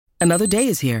Another day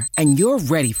is here, and you're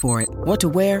ready for it. What to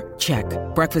wear? Check.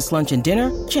 Breakfast, lunch, and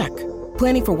dinner? Check.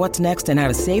 Planning for what's next and how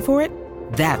to save for it?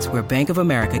 That's where Bank of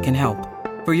America can help.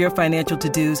 For your financial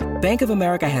to-dos, Bank of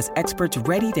America has experts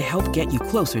ready to help get you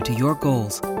closer to your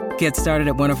goals. Get started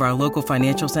at one of our local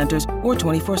financial centers or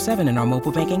 24/7 in our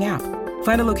mobile banking app.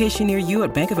 Find a location near you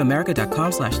at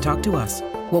bankofamerica.com/talktous.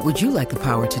 What would you like the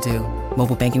power to do?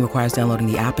 Mobile banking requires downloading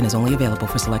the app and is only available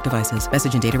for select devices.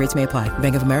 Message and data rates may apply.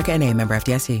 Bank of America N.A., member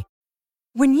FDIC.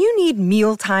 When you need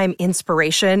mealtime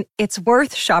inspiration, it's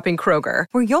worth shopping Kroger,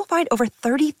 where you'll find over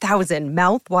 30,000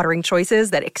 mouth-watering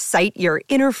choices that excite your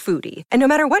inner foodie. And no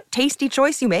matter what tasty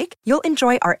choice you make, you'll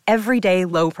enjoy our everyday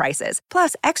low prices,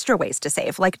 plus extra ways to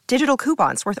save, like digital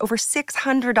coupons worth over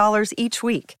 $600 each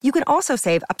week. You can also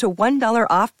save up to $1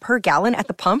 off per gallon at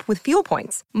the pump with fuel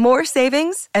points. More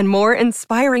savings and more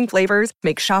inspiring flavors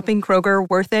make shopping Kroger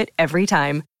worth it every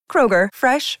time. Kroger,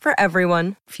 fresh for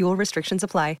everyone. Fuel restrictions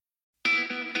apply.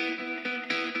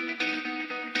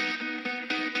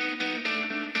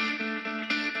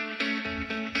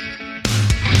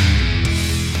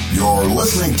 You're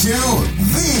listening to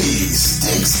the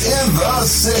Sticks in the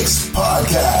Six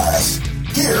podcast.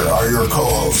 Here are your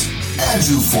co-hosts,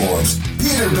 Andrew Forbes,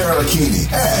 Peter Barricini,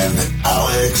 and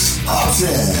Alex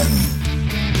Hobson.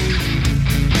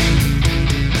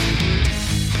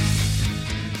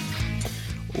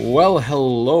 Well,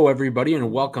 hello everybody, and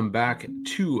welcome back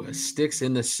to Sticks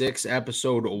in the Six,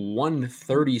 episode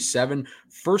 137.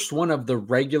 First one of the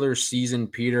regular season,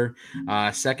 Peter.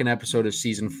 Second episode of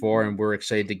season 4, and we're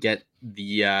excited to get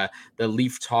the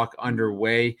Leaf Talk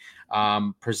underway.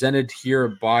 Presented here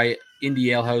by Indie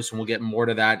Ale House, and we'll get more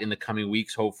to that in the coming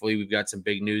weeks. Hopefully, we've got some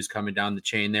big news coming down the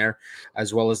chain there,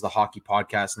 as well as the Hockey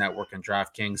Podcast Network and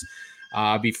DraftKings.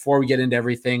 Before we get into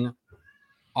everything,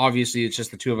 obviously, it's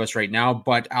just the two of us right now,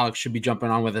 but Alex should be jumping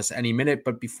on with us any minute.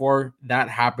 But before that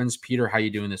happens, Peter, how you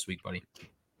doing this week, buddy?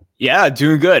 Yeah,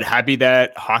 doing good. Happy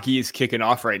that hockey is kicking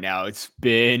off right now. It's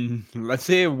been, let's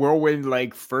say, a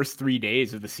whirlwind first 3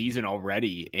 days of the season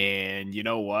already. And you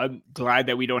know what? Glad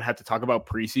that we don't have to talk about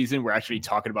preseason. We're actually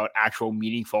talking about actual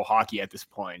meaningful hockey at this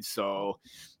point. So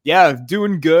yeah,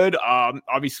 doing good.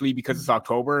 Obviously, because it's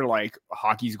October,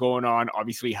 hockey's going on.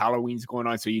 Obviously, Halloween's going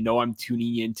on. So I'm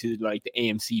tuning into the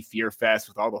AMC Fear Fest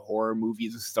with all the horror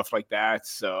movies and stuff like that.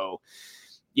 So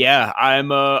yeah,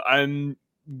 I'm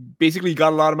basically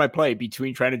got a lot on my plate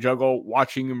between trying to juggle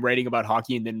watching and writing about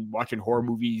hockey and then watching horror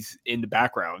movies in the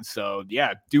background. So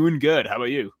yeah, doing good. How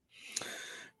about you?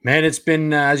 Man, it's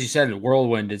been as you said, a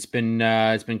whirlwind. It's been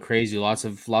crazy. Lots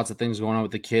of things going on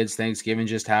with the kids. Thanksgiving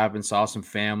just happened. Saw some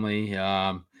family.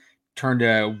 Turned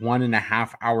a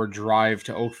 1.5 hour drive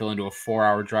to Oakville into a 4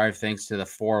 hour drive thanks to the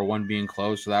 401 being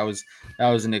closed. So that was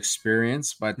an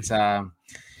experience. But other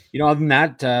than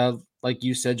that, like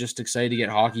you said, just excited to get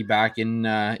hockey back in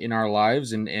our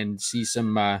lives and see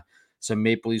some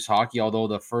Maple Leafs hockey. Although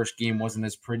the first game wasn't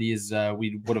as pretty as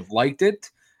we would have liked it.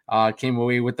 Came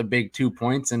away with the big 2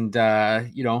 points, and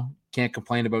can't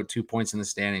complain about 2 points in the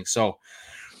standings. So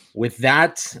with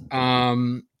that,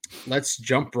 let's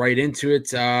jump right into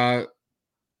it.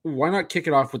 Why not kick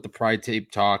it off with the Pride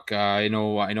Tape talk? I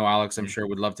know Alex, I'm sure,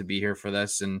 would love to be here for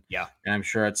this, and I'm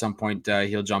sure at some point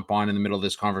he'll jump on in the middle of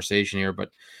this conversation here. But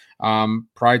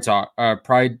Pride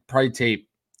Tape.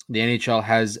 The NHL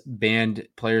has banned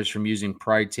players from using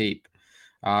Pride Tape.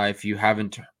 If you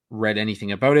haven't read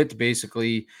anything about it,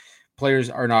 basically players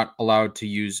are not allowed to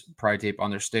use Pride Tape on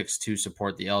their sticks to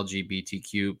support the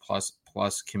LGBTQ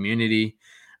plus community.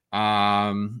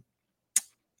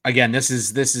 Again, this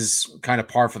is kind of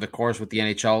par for the course with the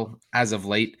NHL as of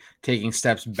late, taking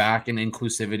steps back in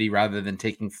inclusivity rather than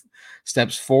taking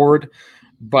steps forward.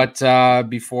 But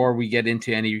before we get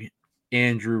into any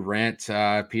Andrew rant,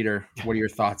 Peter, what are your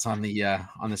thoughts on the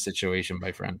situation,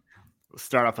 my friend? Let's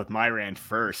start off with my rant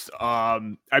first.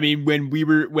 When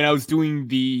I was doing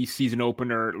the season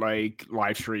opener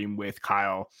live stream with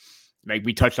Kyle,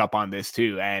 we touched up on this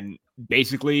too, and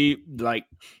basically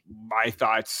my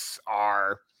thoughts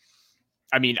are,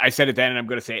 I said it then and I'm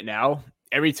going to say it now.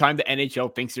 Every time the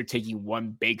NHL thinks they're taking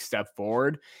one big step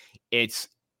forward, it's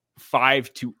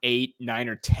 5 to 8, 9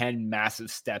 or 10 massive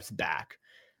steps back.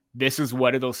 This is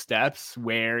one of those steps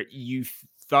where you've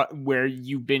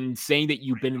been saying that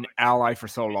you've been an ally for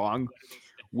so long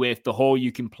with the whole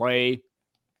You Can Play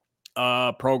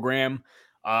program,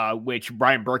 which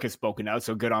Brian Burke has spoken out.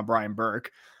 So good on Brian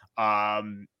Burke.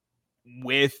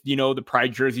 With, the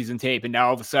Pride jerseys and tape. And now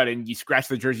all of a sudden you scratch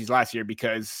the jerseys last year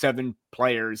because 7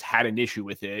 players had an issue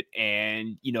with it.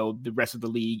 And, the rest of the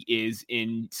league is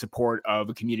in support of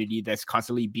a community that's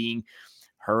constantly being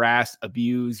harassed,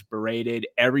 abused, berated.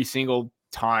 Every single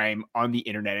time on the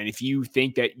internet. And if you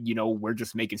think that, we're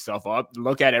just making stuff up,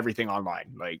 look at everything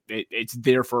online. Like it's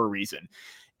there for a reason.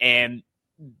 And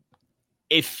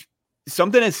if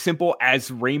something as simple as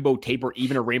rainbow tape or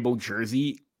even a rainbow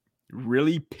jersey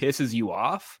really pisses you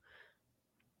off,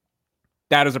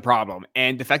 that is a problem.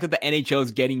 And the fact that the NHL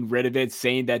is getting rid of it,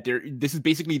 saying that this is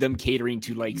basically them catering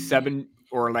to like 7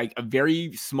 or like a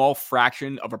very small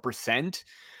fraction of a percent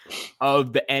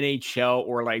of the NHL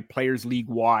or like players league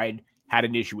wide had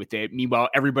an issue with it. Meanwhile,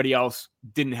 everybody else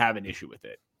didn't have an issue with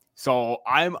it. So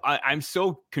I'm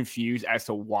so confused as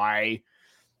to why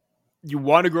you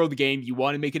want to grow the game. You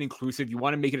want to make it inclusive. You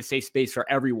want to make it a safe space for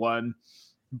everyone.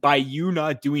 By you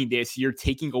not doing this, you're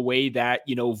taking away that,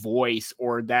 voice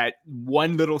or that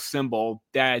one little symbol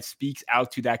that speaks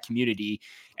out to that community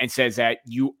and says that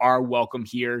you are welcome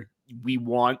here. We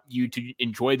want you to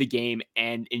enjoy the game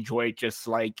and enjoy it just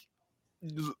like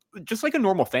a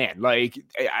normal fan. Like,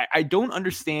 I don't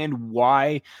understand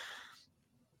why,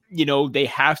 they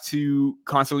have to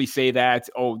constantly say that.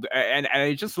 Oh, and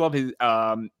I just love his,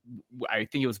 I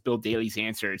think it was Bill Daly's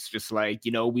answer. It's just like,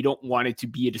 we don't want it to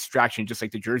be a distraction, just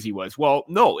like the jersey was. Well,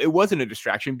 no, it wasn't a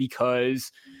distraction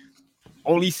because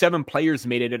only 7 players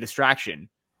made it a distraction.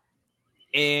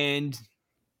 And,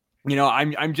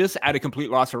 I'm just at a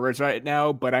complete loss for words right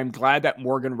now, but I'm glad that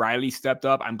Morgan Riley stepped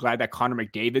up. I'm glad that Connor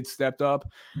McDavid stepped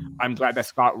up. I'm glad that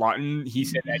Scott Laughton, he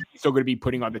said that he's still going to be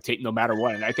putting on the tape no matter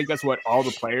what. And I think that's what all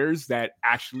the players that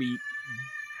actually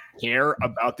care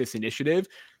about this initiative,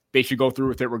 they should go through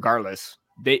with it regardless.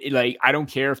 I don't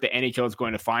care if the NHL is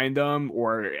going to find them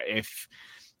or if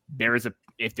there is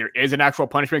an actual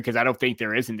punishment, because I don't think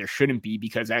there is, and there shouldn't be,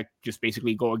 because that just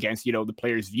basically go against, the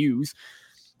players' views.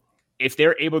 If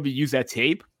they're able to use that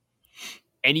tape,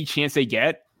 any chance they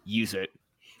get, use it.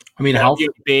 I mean, how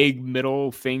big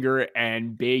middle finger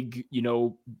and big,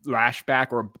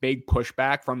 lashback or big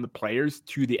pushback from the players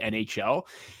to the NHL.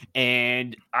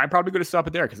 And I'm probably going to stop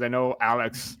it there because I know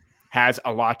Alex has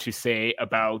a lot to say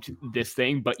about this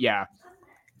thing. But yeah,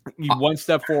 one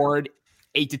step forward,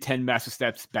 8 to 10 massive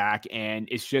steps back. And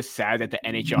it's just sad that the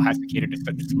NHL has to cater to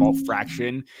such a small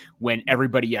fraction when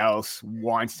everybody else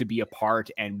wants to be a part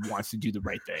and wants to do the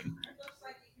right thing.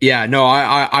 Yeah, no,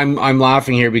 I'm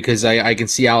laughing here because I can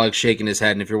see Alex shaking his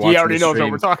head, and if you're watching, he already knows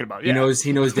what we're talking about. Yeah.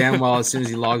 He knows damn well as soon as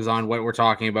he logs on what we're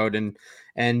talking about, and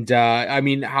I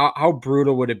mean, how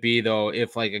brutal would it be though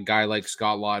if like a guy like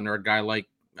Scott Laughton or a guy like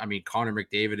Connor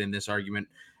McDavid in this argument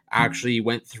actually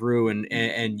went through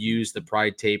and used the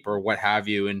pride tape or what have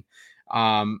you, and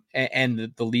the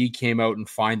league came out and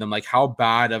fined them. Like, how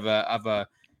bad of a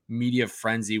media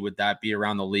frenzy would that be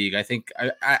around the league? I think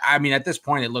I mean at this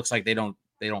point it looks like they don't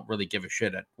really give a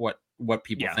shit at what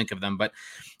people think of them. But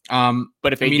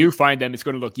if they do find them, it's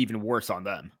going to look even worse on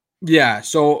them. Yeah.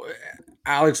 So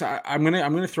Alex, I'm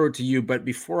gonna throw it to you. But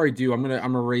before I do, I'm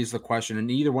gonna raise the question,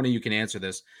 and either one of you can answer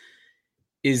this.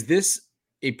 Is this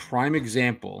a prime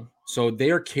example? So they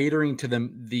are catering to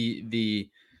them the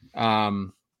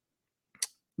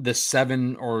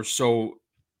 7 or so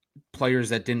players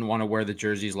that didn't want to wear the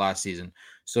jerseys last season.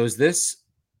 So is this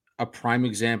a prime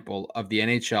example of the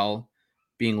NHL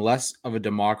being less of a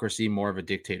democracy, more of a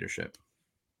dictatorship?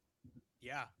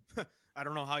 Yeah. I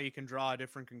don't know how you can draw a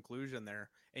different conclusion there.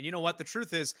 And you know what? The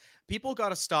truth is, people got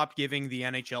to stop giving the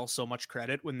NHL so much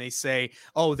credit when they say,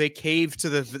 oh, they caved to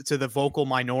the vocal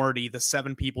minority, the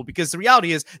 7 people, because the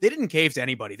reality is they didn't cave to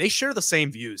anybody. They share the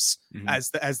same views as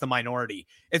the minority.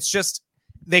 It's just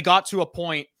they got to a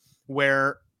point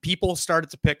where people started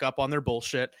to pick up on their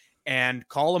bullshit and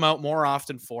call them out more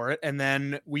often for it. And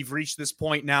then we've reached this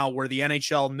point now where the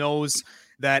NHL knows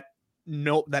that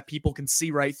people can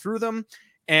see right through them.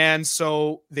 And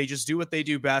so they just do what they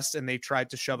do best, and they've tried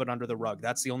to shove it under the rug.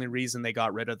 That's the only reason they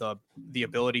got rid of the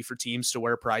ability for teams to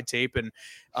wear pride tape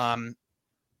and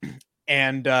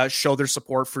show their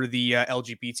support for the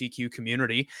LGBTQ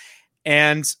community.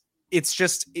 And it's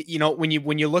just, when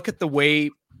you look at the way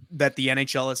that the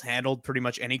NHL has handled pretty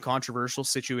much any controversial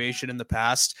situation in the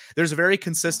past, there's a very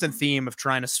consistent theme of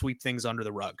trying to sweep things under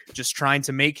the rug, just trying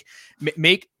to make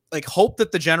hope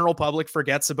that the general public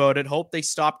forgets about it, hope they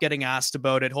stop getting asked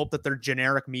about it, hope that their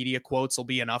generic media quotes will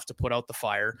be enough to put out the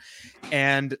fire.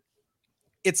 And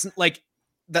it's like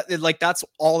that, that's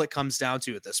all it comes down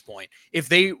to at this point. If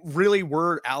they really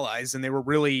were allies and they were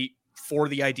really for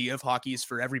the idea of hockey is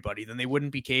for everybody, then they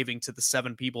wouldn't be caving to the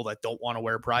 7 people that don't want to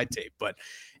wear pride tape. But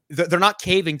they're not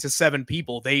caving to 7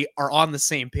 people. They are on the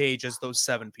same page as those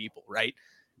 7 people, right?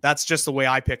 That's just the way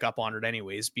I pick up on it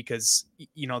anyways, because,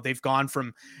 they've gone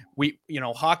from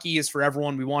hockey is for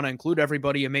everyone. We want to include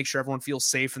everybody and make sure everyone feels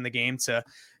safe in the game, to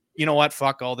you know what?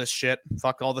 Fuck all this shit.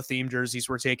 Fuck all the theme jerseys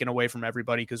we're taking away from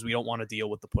everybody because we don't want to deal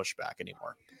with the pushback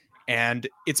anymore. And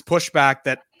it's pushback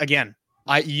that, again,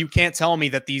 you can't tell me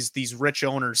that these rich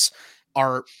owners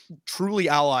are truly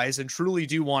allies and truly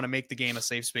do want to make the game a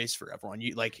safe space for everyone.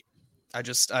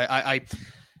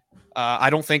 I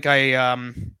don't think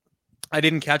I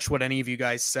didn't catch what any of you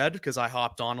guys said because I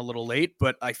hopped on a little late,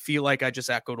 but I feel like I just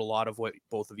echoed a lot of what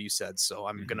both of you said. So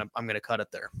I'm gonna cut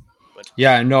it there. But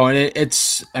yeah, no, and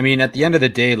it's, I mean, at the end of the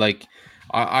day, like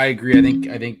I agree.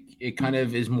 I think it kind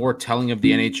of is more telling of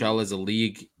the NHL as a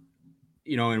league,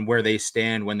 you know, and where they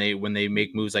stand when they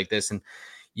make moves like this. And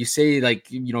you say,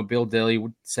 like, you know, Bill Daly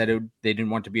said they didn't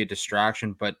want to be a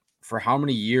distraction, but for how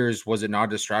many years was it not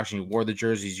a distraction? You wore the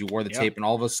jerseys, you wore the tape, and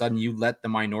all of a sudden you let the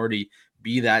minority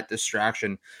be that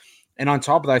distraction. And on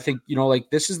top of that, I think, you know, like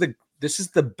this is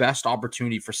the best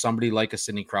opportunity for somebody like a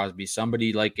Sidney Crosby,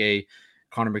 somebody like a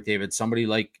Connor McDavid, somebody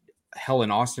like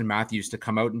Helen Austin Matthews to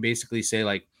come out and basically say,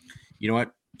 like, you know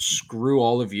what, screw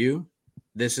all of you.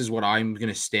 This is what I'm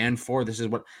going to stand for. This is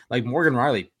what, like Morgan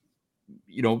Riley,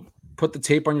 you know, put the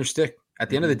tape on your stick. At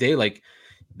the end of the day, like,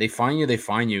 they find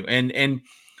you. And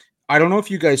I don't know if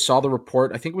you guys saw the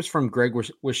report. I think it was from Greg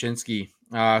Wyshynski,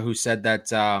 who said that,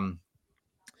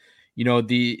 you know,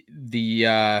 the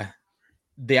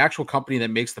actual company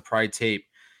that makes the Pride tape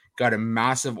got a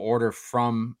massive order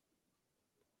from,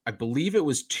 I believe it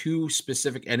was 2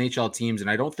 specific NHL teams, and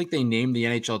I don't think they named the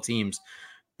NHL teams,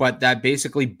 but that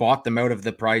basically bought them out of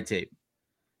the Pride tape.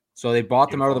 So they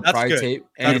bought them out of the Pride tape,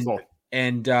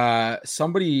 and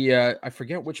somebody, I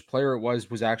forget which player it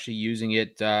was actually using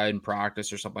it in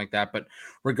practice or something like that. But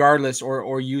regardless,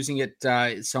 or using it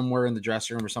somewhere in the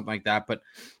dressing room or something like that. But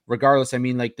regardless, I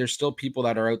mean, like, there's still people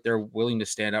that are out there willing to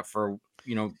stand up for,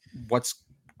 you know, what's,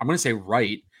 I'm going to say,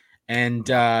 right. And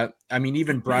I mean,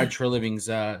 even Brad Treliving's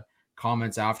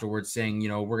comments afterwards saying, you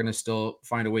know, we're going to still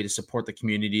find a way to support the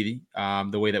community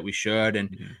the way that we should,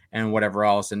 and whatever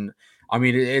else. And I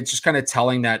mean, it's just kind of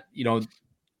telling that, you know,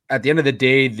 at the end of the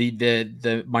day,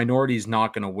 the minority is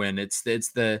not going to win. It's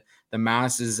the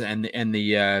masses and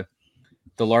the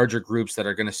larger groups that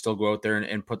are going to still go out there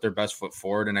and put their best foot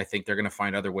forward. And I think they're going to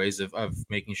find other ways of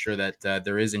making sure that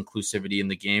there is inclusivity in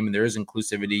the game, and there is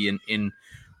inclusivity in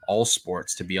all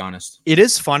sports, to be honest. It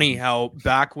is funny how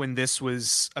back when this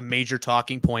was a major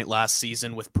talking point last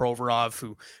season with Provorov,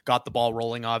 who got the ball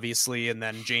rolling, obviously, and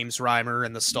then James Reimer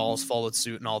and the Stalls followed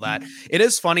suit and all that. It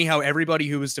is funny how everybody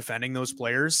who was defending those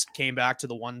players came back to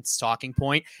the one talking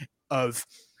point of,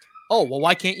 oh, well,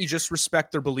 why can't you just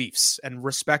respect their beliefs and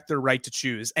respect their right to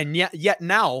choose? And yet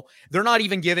now they're not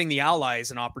even giving the allies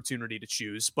an opportunity to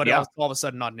choose, but it's all of a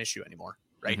sudden not an issue anymore,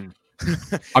 right? Mm-hmm.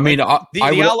 I mean, the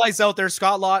allies out there,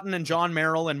 Scott Lawton and John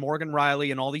Merrill and Morgan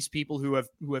Riley and all these people who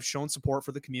have shown support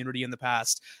for the community in the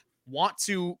past want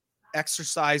to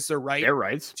exercise their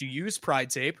rights to use Pride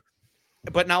tape,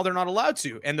 but now they're not allowed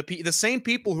to. And the same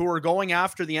people who are going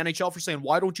after the NHL for saying,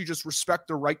 why don't you just respect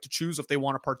their right to choose if they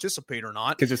want to participate or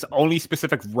not? Because it's only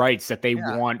specific rights that they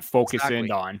want focused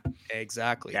in on.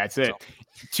 Exactly. That's it.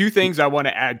 So, 2 things I want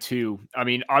to add too. I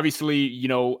mean, obviously, you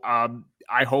know,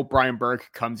 I hope Brian Burke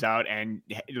comes out and,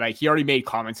 like, he already made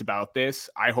comments about this.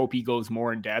 I hope he goes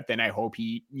more in depth, and I hope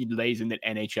he lays in the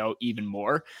NHL even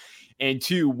more. And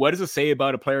 2, what does it say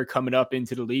about a player coming up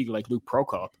into the league like Luke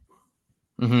Prokop?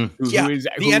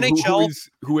 NHL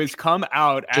who has come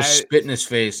out just spit in his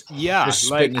face. Yeah, just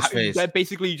spit in his face. That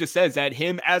basically just says that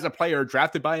him as a player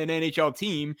drafted by an NHL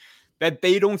team, that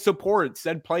they don't support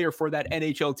said player for that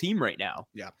NHL team right now.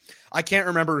 Yeah. I can't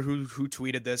remember who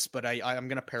tweeted this, but I'm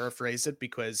going to paraphrase it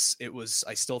because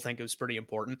I still think it was pretty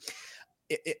important.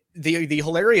 The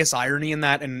hilarious irony in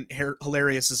that, and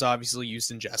hilarious is obviously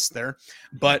used in jest there,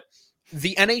 but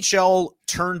the NHL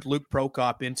turned Luke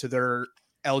Prokop into their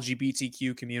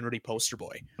LGBTQ community poster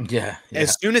boy. Yeah.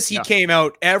 As soon as he came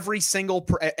out, every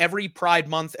Pride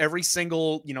Month, every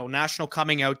single, you know, National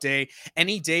Coming Out Day,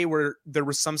 any day where there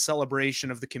was some celebration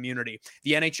of the community,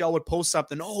 the NHL would post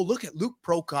something. Oh, look at Luke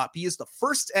Prokop. He is the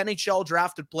first NHL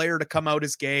drafted player to come out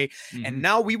as gay. Mm-hmm. And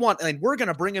now we're going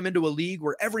to bring him into a league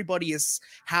where everybody is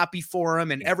happy for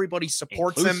him and everybody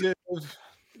supports him.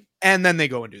 And then they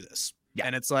go and do this. Yeah.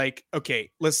 And it's like, okay,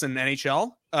 listen,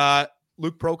 NHL,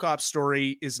 Luke Prokop's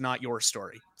story is not your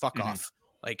story. Fuck off.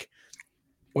 Like,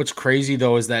 what's crazy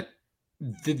though is that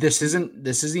this isn't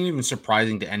even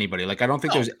surprising to anybody. Like, I don't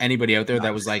think there's anybody out there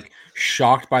that was like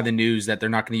shocked by the news that they're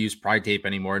not going to use Pride tape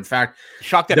anymore. In fact,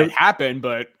 shocked that it happened,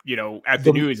 but, you know, at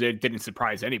the news, it didn't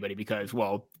surprise anybody because,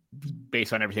 well,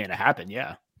 based on everything that happened.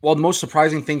 Yeah. Well, the most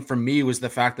surprising thing for me was the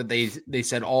fact that they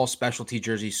said all specialty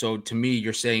jerseys. So to me,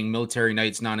 you're saying military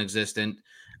nights non-existent.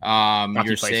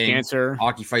 You're saying cancer.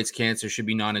 Hockey Fights Cancer should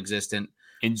be non-existent.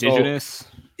 Indigenous. So,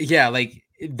 yeah, like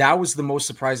that was the most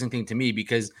surprising thing to me,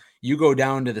 because you go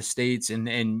down to the States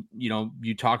and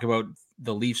you talk about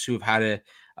the Leafs who have had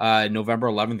a November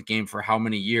 11th game for how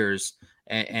many years,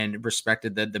 and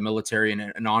respected the military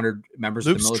and honored members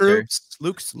of the military.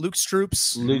 Luke's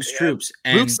troops. And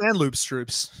Luke's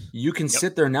troops. You can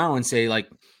sit there now and say, like,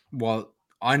 well,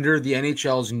 under the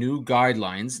NHL's new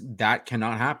guidelines, that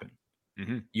cannot happen.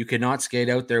 Mm-hmm. You cannot skate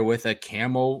out there with a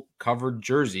camo covered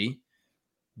jersey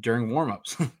during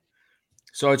warmups.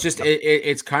 So it's just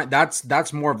it's kind of,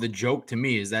 that's more of the joke to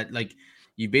me, is that like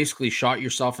you basically shot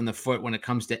yourself in the foot when it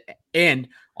comes to, and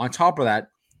on top of that,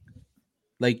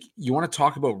 like, you want to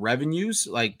talk about revenues,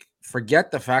 like, forget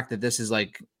the fact that this is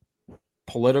like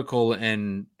political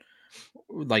and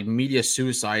like media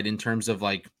suicide in terms of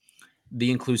like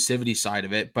the inclusivity side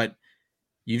of it, but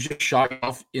you've just shot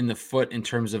yourself in the foot in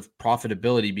terms of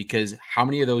profitability, because how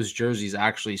many of those jerseys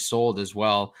actually sold as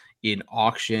well in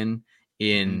auction,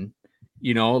 in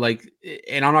like,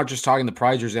 and I'm not just talking the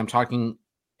prize jersey, I'm talking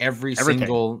everything.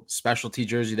 Single specialty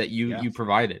jersey that you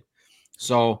provided.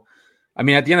 So I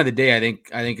mean, at the end of the day, I think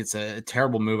it's a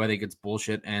terrible move. I think it's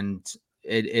bullshit, and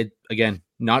it again,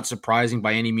 not surprising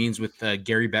by any means with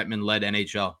Gary Bettman led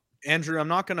NHL. Andrew, I'm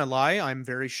not going to lie. I'm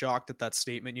very shocked at that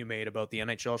statement you made about the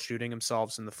NHL shooting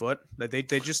themselves in the foot. They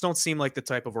just don't seem like the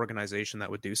type of organization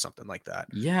that would do something like that.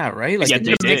 Yeah, right. Like,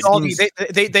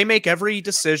 they make every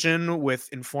decision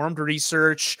with informed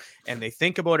research, and they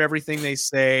think about everything they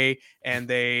say. And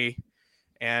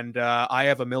I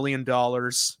have $1 million,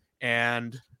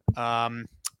 and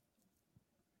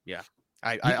yeah.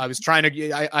 I was trying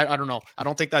to. I don't know. I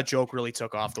don't think that joke really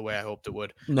took off the way I hoped it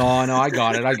would. No, I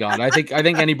got it. I think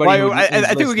anybody.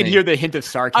 I think we can hear the hint of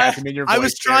sarcasm in your voice. I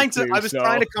was trying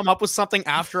to come up with something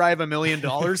after I have $1 million,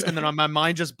 and then my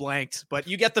mind just blanked. But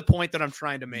you get the point that I'm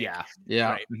trying to make. Yeah.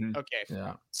 Right. Mm-hmm. Okay.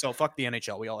 Yeah. So fuck the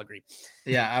NHL. We all agree.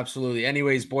 Yeah, absolutely.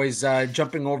 Anyways, boys,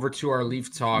 jumping over to our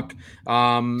Leaf talk.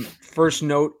 First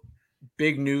note.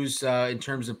 Big news in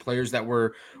terms of players that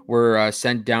were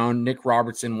sent down. Nick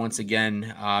Robertson, once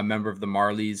again, member of the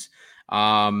Marlies.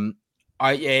 And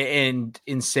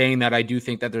in saying that, I do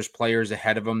think that there's players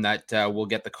ahead of him that will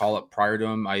get the call up prior to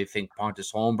him. I think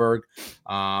Pontus Holmberg.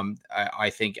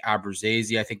 I think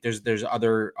Abruzzese. I think there's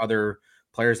other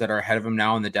players that are ahead of him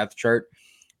now in the depth chart.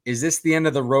 Is this the end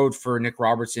of the road for Nick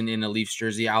Robertson in a Leafs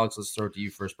jersey? Alex, let's throw it to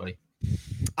you first, buddy.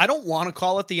 I don't want to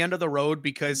call it the end of the road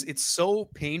because it's so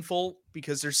painful,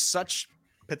 because there's such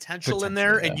potential in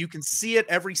there, and you can see it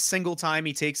every single time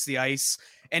he takes the ice.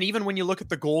 And even when you look at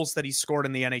the goals that he scored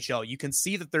in the NHL, you can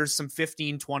see that there's some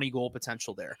 15, 20 goal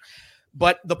potential there.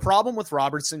 But the problem with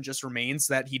Robertson just remains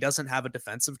that he doesn't have a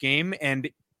defensive game. And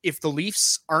if the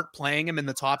Leafs aren't playing him in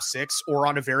the top six or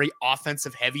on a very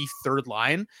offensive heavy third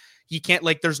line, he can't,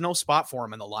 like, there's no spot for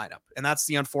him in the lineup. And that's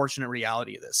the unfortunate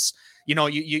reality of this.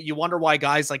 You wonder why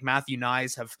guys like Matthew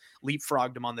Nyes have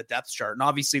leapfrogged him on the depth chart. And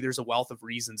obviously there's a wealth of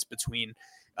reasons between,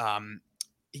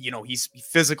 he's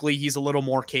physically, he's a little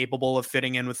more capable of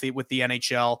fitting in with the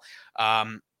NHL.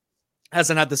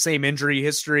 Hasn't had the same injury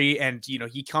history. And,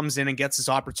 he comes in and gets his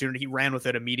opportunity. He ran with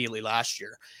it immediately last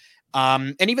year.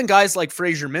 And even guys like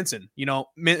Fraser Minten,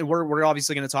 we're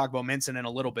obviously going to talk about Minten in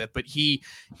a little bit, but he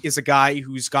is a guy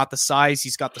who's got the size,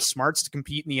 he's got the smarts to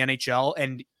compete in the NHL,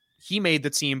 and he made the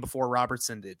team before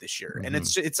Robertson did this year. Mm-hmm.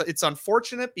 And it's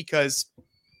unfortunate because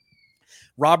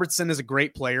Robertson is a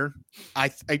great player. I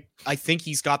think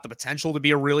he's got the potential to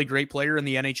be a really great player in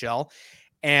the NHL.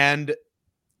 And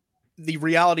the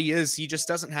reality is he just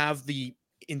doesn't have the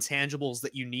intangibles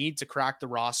that you need to crack the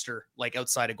roster, like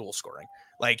outside of goal scoring.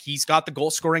 Like, he's got the goal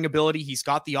scoring ability, he's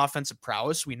got the offensive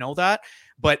prowess, we know that,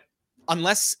 but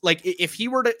unless, like, if he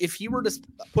were to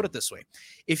put it this way,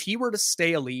 if he were to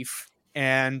stay a Leaf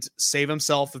and save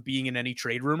himself of being in any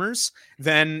trade rumors,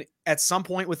 then at some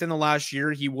point within the last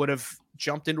year, he would have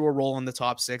jumped into a role in the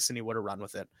top six and he would have run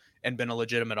with it and been a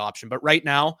legitimate option. But right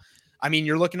now, I mean,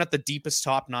 you're looking at the deepest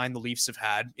top nine the Leafs have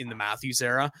had in the Matthews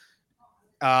era.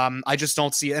 I just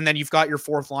don't see it. And then you've got your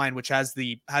fourth line, which has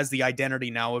the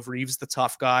identity now of Reeves, the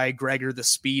tough guy, Gregor, the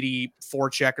speedy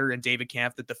forechecker, and David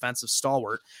Kampf, the defensive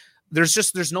stalwart.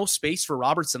 There's no space for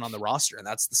Robertson on the roster. And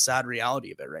that's the sad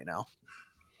reality of it right now.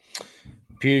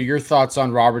 Peter, your thoughts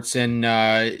on Robertson?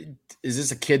 Is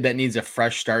this a kid that needs a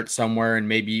fresh start somewhere and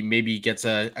maybe gets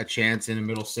a chance in the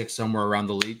middle six somewhere around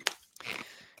the league?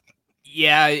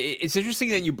 Yeah, it's interesting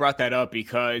that you brought that up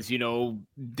because,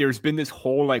 there's been this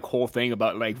whole thing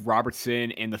about like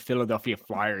Robertson and the Philadelphia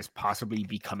Flyers possibly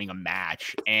becoming a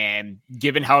match. And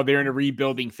given how they're in a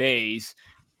rebuilding phase,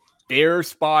 there are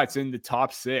spots in the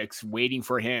top 6 waiting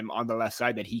for him on the left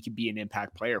side that he could be an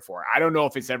impact player for. I don't know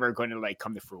if it's ever going to like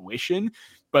come to fruition,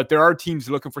 but there are teams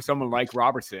looking for someone like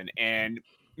Robertson. And,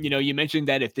 you know, you mentioned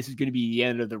that if this is going to be the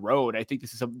end of the road, I think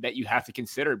this is something that you have to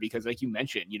consider because like you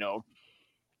mentioned, you know,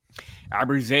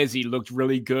 Abruzzese looked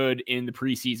really good in the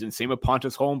preseason. Same with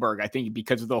Pontus Holmberg. I think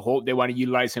because of the whole, they want to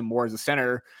utilize him more as a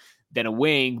center than a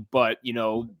wing, but you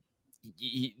know,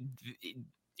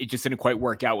 it just didn't quite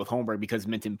work out with Holmberg because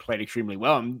Minten played extremely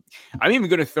well. And I'm even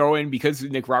going to throw in, because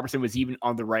Nick Robertson was even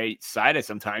on the right side at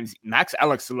sometimes, Max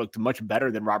Alex looked much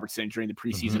better than Robertson during the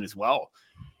preseason as well.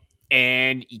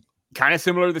 And kind of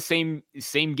similar to the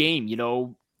same game, you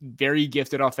know, very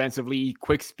gifted offensively,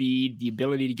 quick speed, the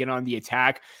ability to get on the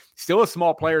attack. Still a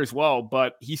small player as well,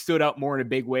 but he stood out more in a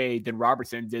big way than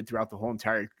Robertson did throughout the whole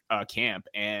entire camp.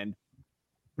 And,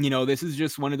 you know, this is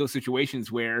just one of those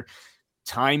situations where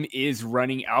time is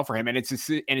running out for him. And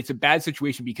it's a bad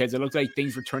situation because it looks like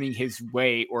things were turning his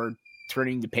way or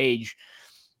turning the page.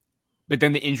 But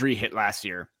then the injury hit last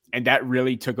year, and that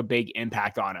really took a big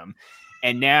impact on him.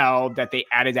 And now that they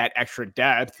added that extra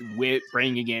depth with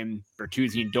bringing in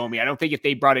Bertuzzi and Domi, I don't think if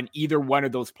they brought in either one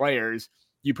of those players,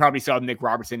 you probably saw Nick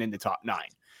Robertson in the top 9.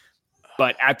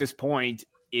 But at this point,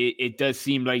 it does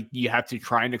seem like you have to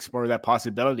try and explore that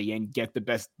possibility and get the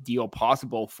best deal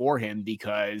possible for him,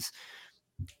 because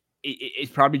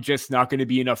it's probably just not going to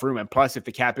be enough room. And plus, if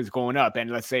the cap is going up, and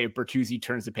let's say if Bertuzzi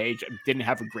turns the page, didn't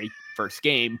have a great first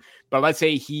game, but let's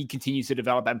say he continues to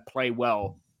develop and play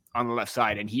well on the left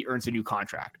side and he earns a new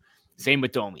contract. Same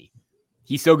with Domi.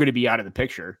 He's still going to be out of the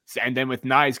picture. And then with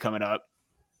Nyes coming up,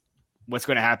 what's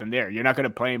going to happen there? You're not going to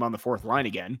play him on the 4th line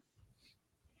again.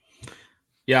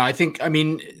 Yeah, I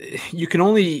mean, you can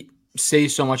only say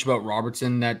so much about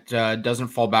Robertson that doesn't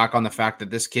fall back on the fact that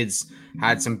this kid's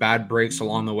had some bad breaks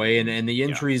along the way. And the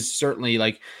injuries, certainly,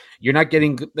 like, you're not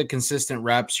getting the consistent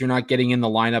reps. You're not getting in the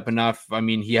lineup enough. I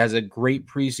mean, he has a great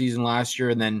preseason last year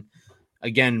and then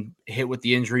again hit with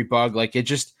the injury bug. Like, it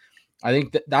just, I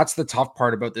think that's the tough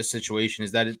part about this situation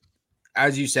is that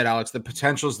as you said, Alex, the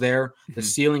potential's there. The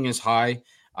ceiling is high.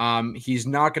 He's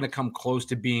not going to come close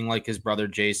to being like his brother,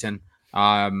 Jason.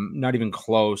 Not even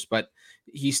close, but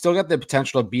he's still got the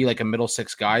potential to be like a middle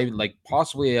 6 guy, like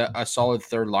possibly a solid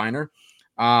 3rd liner.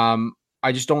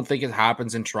 I just don't think it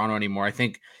happens in Toronto anymore. I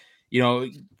think, you know,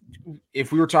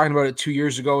 if we were talking about it 2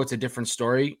 years ago, it's a different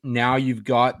story. Now you've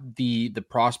got the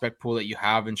prospect pool that you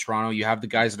have in Toronto. You have the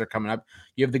guys that are coming up.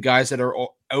 You have the guys that are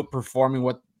outperforming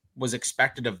what was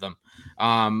expected of them.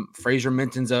 Fraser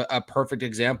Minten's a perfect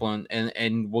example,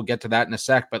 and we'll get to that in a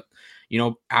sec. But you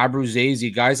know,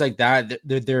 Abruzzese, guys like that,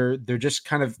 they're just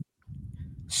kind of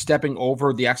stepping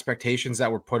over the expectations that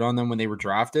were put on them when they were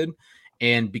drafted,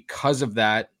 and because of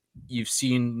that, you've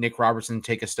seen Nick Robertson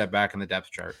take a step back in the depth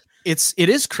chart. It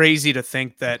is crazy to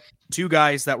think that 2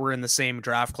 guys that were in the same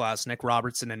draft class, Nick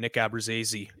Robertson and Nick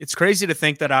Abruzzese, it's crazy to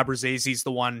think that Abruzzese is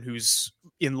the one who's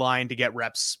in line to get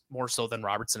reps more so than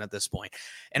Robertson at this point.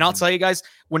 And I'll tell you guys,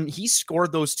 when he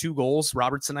scored those 2 goals,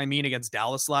 Robertson, against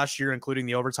Dallas last year, including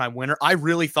the overtime winner, I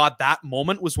really thought that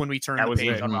moment was when we turned the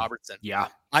page on Robertson. Yeah.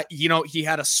 He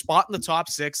had a spot in the top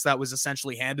 6 that was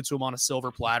essentially handed to him on a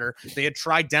silver platter. They had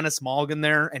tried Dennis Malgin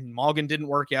there, and Malgin didn't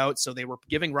work out, so they were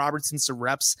giving Robertson some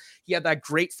reps. He had that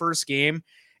great first game,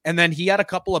 and then he had a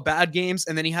couple of bad games,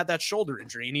 and then he had that shoulder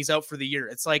injury, and he's out for the year.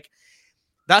 It's like,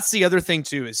 that's the other thing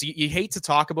too, is you hate to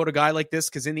talk about a guy like this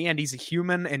because in the end, he's a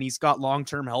human and he's got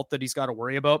long-term health that he's got to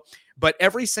worry about. But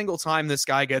every single time this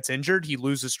guy gets injured, he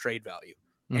loses trade value.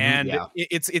 And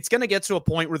it's going to get to a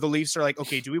point where the Leafs are like,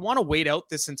 okay, do we want to wait out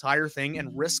this entire thing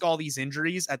and risk all these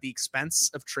injuries at the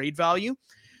expense of trade value?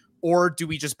 Or do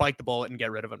we just bite the bullet and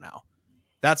get rid of him now?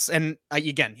 And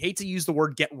again, hate to use the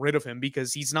word get rid of him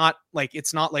because it's not like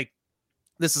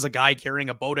this is a guy carrying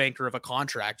a boat anchor of a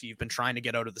contract you've been trying to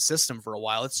get out of the system for a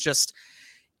while. It's just,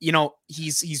 you know,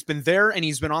 he's been there and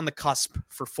he's been on the cusp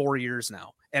for 4 years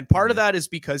now. And part of that is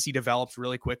because he developed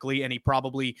really quickly and he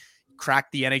probably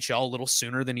cracked the NHL a little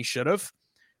sooner than he should have.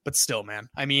 But still, man,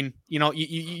 I mean, you know,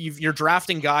 you're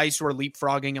drafting guys who are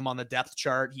leapfrogging him on the depth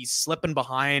chart. He's slipping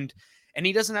behind and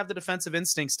he doesn't have the defensive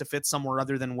instincts to fit somewhere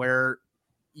other than where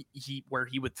he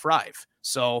would thrive.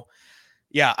 So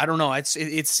yeah, I don't know.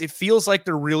 It feels like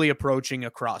they're really approaching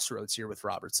a crossroads here with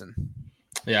Robertson.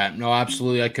 Yeah, no,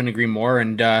 absolutely. I couldn't agree more.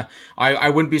 And I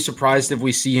wouldn't be surprised if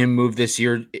we see him move this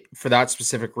year for that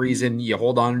specific reason. You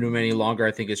hold on to him any longer,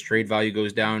 I think his trade value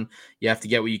goes down. You have to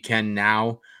get what you can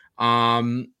now.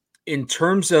 In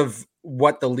terms of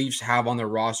what the Leafs have on their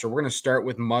roster, we're going to start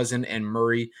with Muzzin and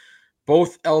Murray,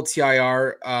 both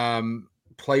LTIR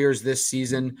players this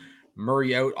season.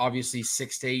 Murray out, obviously,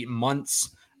 6 to 8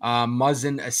 months.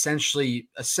 Muzzin essentially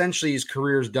his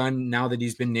career is done now that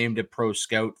he's been named a pro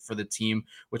scout for the team,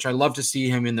 which I love to see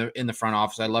him in the front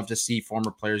office. I love to see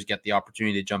former players get the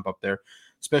opportunity to jump up there,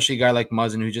 especially a guy like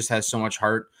Muzzin who just has so much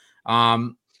heart.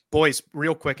 Boys,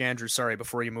 real quick, Andrew, sorry,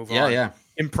 before you move on. Yeah.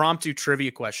 Impromptu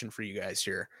trivia question for you guys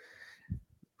here.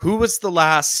 Who was the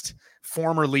last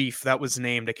former Leaf that was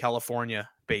named a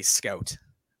California-based scout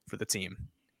for the team?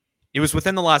 It was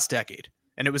within the last decade.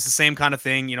 And it was the same kind of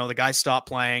thing. The guy stopped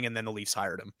playing and then the Leafs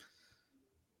hired him.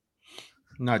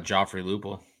 Not Joffrey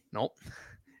Lupul. Nope.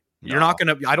 No. You're not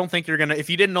going to, I don't think you're going to, if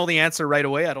you didn't know the answer right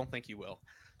away, I don't think you will.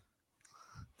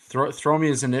 Throw me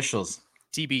his initials.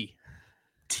 TB.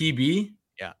 TB?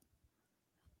 Yeah.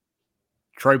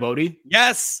 Troy Bodie?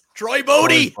 Yes. Troy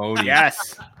Bodie.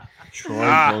 Yes.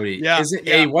 Troy Bodie. Yeah.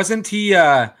 Hey, wasn't he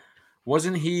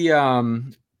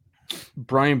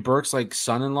Brian Burke's like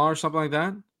son-in-law or something like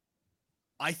that?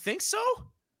 I think so.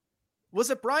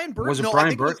 Was it Brian Burke? Was it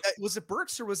Brian Burke? Was it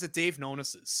Burke's or was it Dave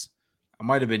Nonus's? It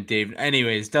might have been Dave.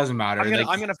 Anyways, doesn't matter.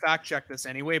 I'm gonna fact check this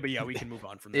anyway, but yeah, we can move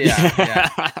on from there.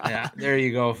 Yeah. There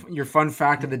you go. Your fun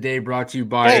fact of the day brought to you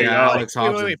by Alex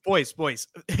Hobson. Wait, boys.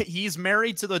 He's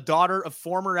married to the daughter of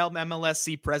former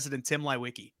MLSC president Tim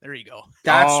Lewicki. There you go.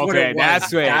 That's what it was.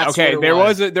 That's right. Okay,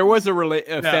 there was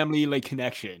a family like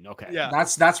connection. Okay, yeah.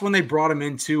 That's when they brought him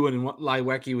in too, and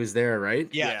Lewicki was there, right?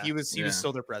 Yeah, he was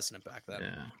still their president back then.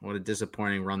 Yeah, what a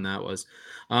disappointing run that was.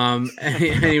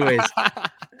 Anyways.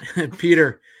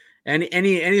 Peter,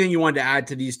 anything you wanted to add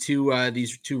to these two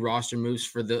roster moves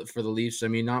for the Leafs? I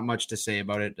mean, not much to say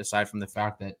about it aside from the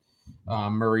fact that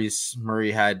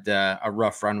Murray had a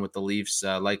rough run with the Leafs,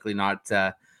 likely not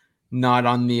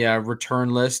on the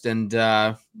return list, and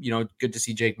good to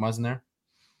see Jake Muzzin there.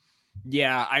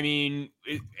 Yeah, I mean,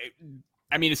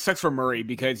 it sucks for Murray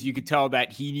because you could tell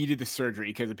that he needed the surgery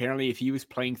because apparently if he was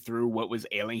playing through what was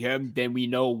ailing him, then we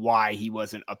know why he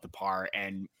wasn't up to par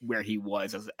and where he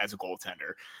was as a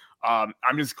goaltender.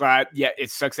 I'm just glad. Yeah,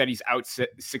 it sucks that he's out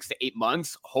 6 to 8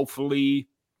 months. Hopefully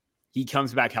he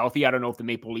comes back healthy. I don't know if the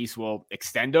Maple Leafs will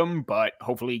extend him, but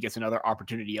hopefully he gets another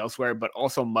opportunity elsewhere. But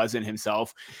also Muzzin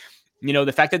himself,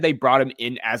 the fact that they brought him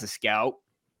in as a scout,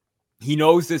 he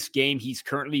knows this game. He's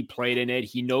currently played in it.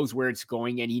 He knows where it's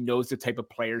going, and he knows the type of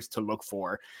players to look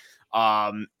for.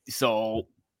 So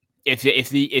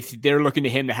if they're looking to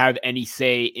him to have any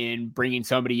say in bringing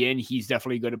somebody in, he's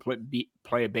definitely going to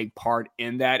play a big part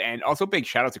in that. And also big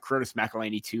shout out to Curtis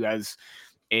McElhinney too, as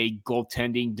a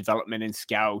goaltending development and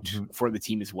scout for the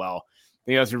team as well. I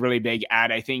think that was a really big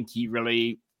add. I think he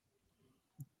really,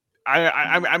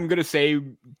 I'm going to say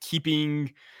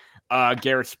keeping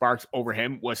Garrett Sparks over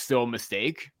him was still a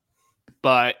mistake,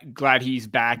 but glad he's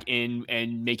back in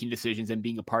and making decisions and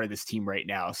being a part of this team right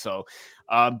now. So,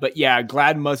 but yeah,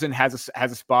 glad Muzzin has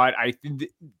a spot. I think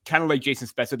kind of like Jason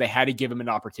Spezza, they had to give him an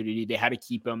opportunity. They had to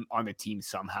keep him on the team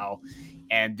somehow.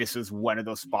 And this is one of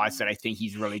those spots that I think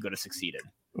he's really going to succeed in.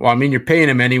 Well, I mean, you're paying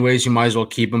him anyways. You might as well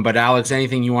keep him. But Alex,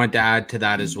 anything you want to add to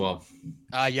that as well?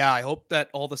 Yeah, I hope that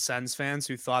all the Sens fans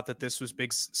who thought that this was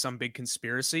some big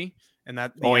conspiracy and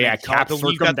that the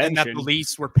the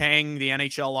Leafs were paying the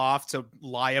NHL off to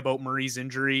lie about Murray's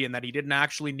injury and that he didn't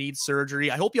actually need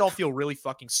surgery. I hope you all feel really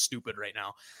fucking stupid right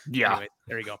now. Yeah. Anyway,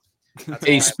 there you go.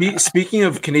 Hey, speaking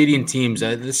of Canadian teams,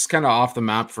 this is kind of off the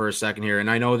map for a second here.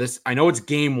 And I know it's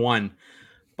game one,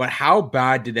 but how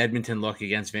bad did Edmonton look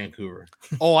against Vancouver?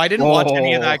 Oh, I didn't watch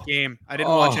any of that game.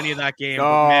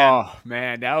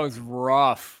 Man, that was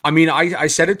rough. I mean, I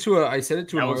said it to a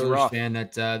Oilers fan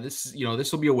that this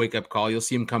will be a wake up call. You'll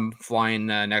see him come flying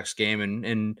next game,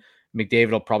 and McDavid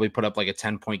will probably put up like a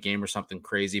 10-point game or something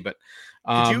crazy. But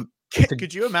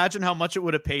could you imagine how much it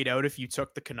would have paid out if you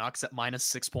took the Canucks at minus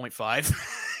 6.5?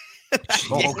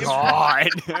 Oh God.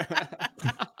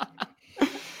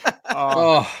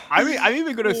 I'm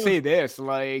even going to say this,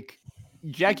 like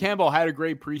Jack Campbell had a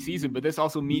great preseason, but this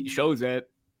also shows that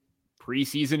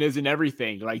preseason isn't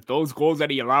everything. Like those goals that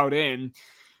he allowed in,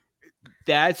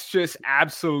 that's just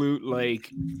absolute like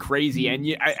crazy. And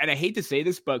I hate to say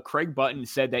this, but Craig Button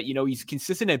said that, he's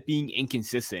consistent at being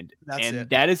inconsistent.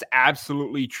 That is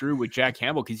absolutely true with Jack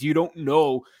Campbell because you don't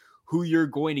know who you're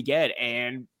going to get.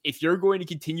 And if you're going to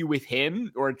continue with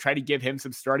him or try to give him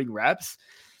some starting reps,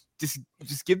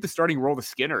 just give the starting role to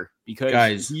Skinner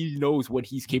because he knows what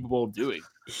he's capable of doing.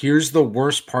 Here's the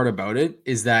worst part about it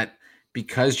is that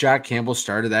because Jack Campbell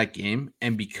started that game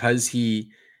and because he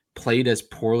played as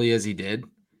poorly as he did,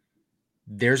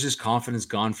 there's his confidence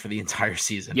gone for the entire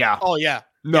season. Yeah. Oh yeah.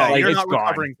 No, you're not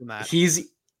recovering from that. He's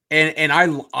and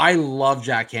I love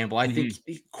Jack Campbell. I think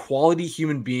quality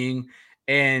human being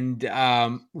and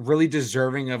really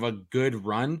deserving of a good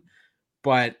run,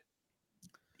 but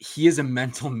he is a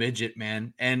mental midget,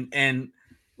 man. And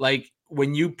like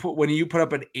when you put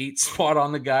up an 8 spot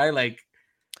on the guy, like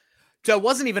so it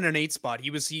wasn't even an 8 spot.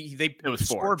 They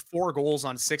scored 4 goals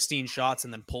on 16 shots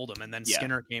and then pulled him. And then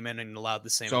Skinner came in and allowed the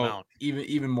same amount.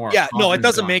 Even more. Yeah, no, it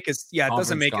doesn't make his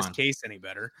case any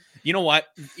better. You know what?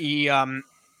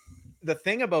 The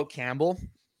thing about Campbell,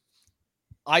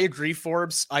 I agree,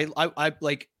 Forbes. I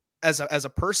like as a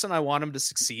person, I want him to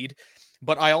succeed.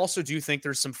 But I also do think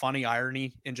there's some funny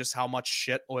irony in just how much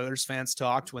shit Oilers fans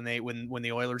talked when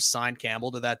the Oilers signed Campbell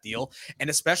to that deal. And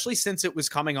especially since it was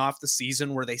coming off the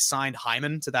season where they signed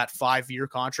Hyman to that 5-year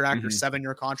contract or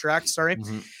 7-year contract. Sorry.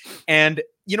 And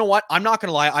you know what? I'm not going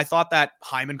to lie. I thought that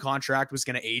Hyman contract was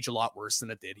going to age a lot worse than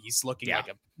it did. He's looking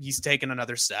like he's taken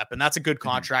anher step, and that's a good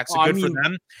contract. So good for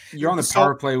them. You're on the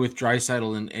power play with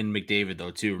Draisaitl and McDavid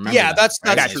though too. Remember? Yeah, that's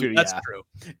true. That's true.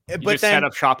 But then set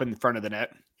up shop in front of the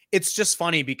net. It's just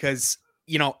funny because,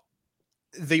 you know,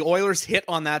 the Oilers hit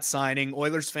on that signing.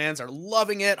 Oilers fans are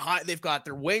loving it. They've got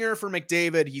their winger for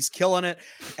McDavid. He's killing it.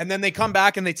 And then they come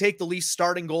back and they take the Leafs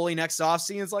starting goalie next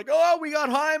offseason. It's like, oh, we got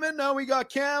Hyman. Now we got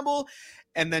Campbell.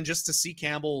 And then just to see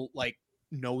Campbell like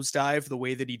nosedive the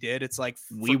way that he did, it's like,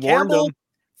 we warned him.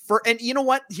 And you know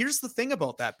what? Here's the thing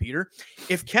about that, Peter.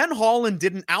 If Ken Holland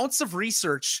did an ounce of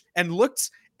research and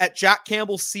looked at Jack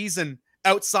Campbell's season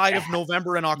outside of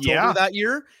November and October that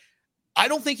year, I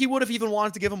don't think he would have even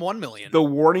wanted to give him $1 million. The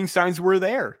warning signs were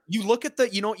there. You look at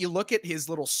his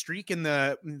little streak in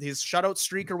his shutout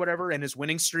streak or whatever, and his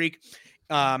winning streak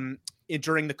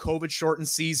during the COVID shortened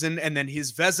season, and then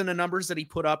his Vezina numbers that he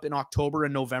put up in October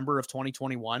and November of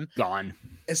 2021. Gone.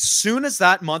 As soon as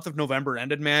that month of November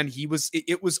ended, man,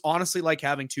 it was honestly like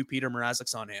having 2 Peter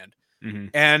Mrazek's on hand.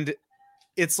 And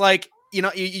it's like, you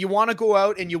know, you want to go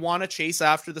out and you want to chase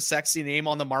after the sexy name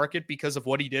on the market because of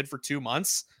what he did for 2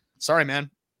 months. Sorry, man.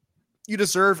 You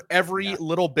deserve every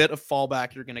little bit of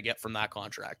fallback you're going to get from that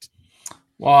contract.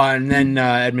 Well, and then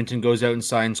Edmonton goes out and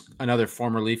signs another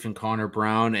former Leaf and Connor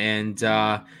Brown. And,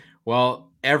 I'm not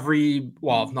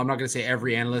going to say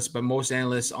every analyst, but most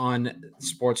analysts on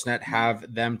Sportsnet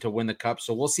have them to win the cup.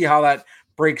 So we'll see how that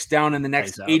breaks down in the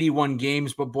next 81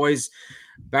 games. But, boys,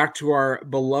 back to our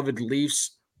beloved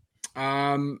Leafs.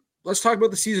 Let's talk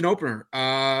about the season opener.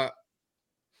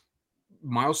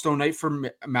 Milestone night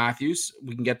for Matthews.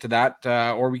 We can get to that,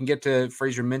 or we can get to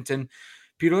Fraser Minten.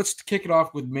 Peter, let's kick it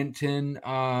off with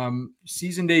Minten.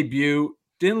 Season debut.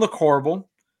 Didn't look horrible.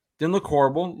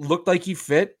 Looked like he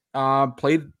fit.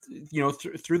 Played,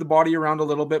 threw the body around a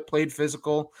little bit. Played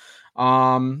physical.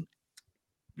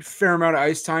 Fair amount of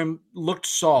ice time. Looked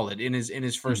solid in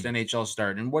his first NHL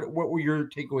start. And what were your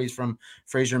takeaways from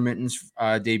Fraser Minten's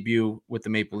debut with the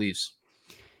Maple Leafs?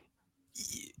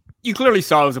 You clearly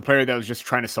saw as a player that was just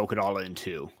trying to soak it all in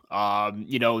too.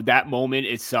 That moment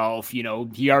itself, he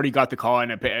already got the call,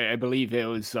 and I believe it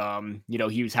was,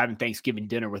 he was having Thanksgiving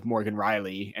dinner with Morgan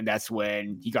Riley, and that's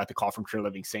when he got the call from True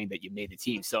Living saying that you made the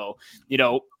team. So,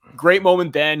 great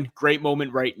moment then, great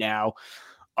moment right now.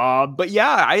 But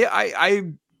yeah,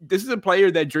 this is a player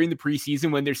that during the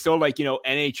preseason, when they're still like,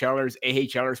 NHLers,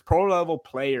 AHLers, pro level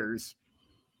players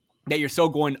that you're still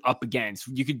going up against.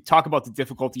 You could talk about the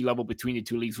difficulty level between the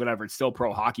two leagues, whatever. It's still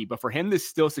pro hockey, but for him to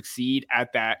still succeed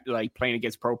at that, like playing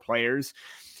against pro players,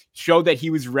 showed that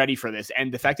he was ready for this.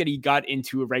 And the fact that he got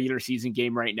into a regular season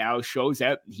game right now shows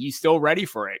that he's still ready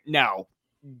for it. Now,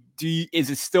 is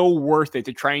it still worth it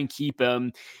to try and keep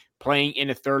him playing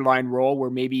in a third line role where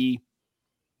maybe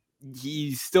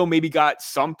he's still got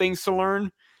some things to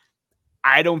learn?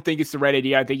 I don't think it's the right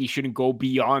idea. I think he shouldn't go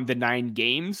beyond the 9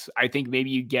 games. I think maybe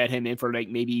you get him in for like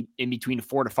maybe in between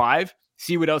 4 to 5,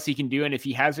 see what else he can do. And if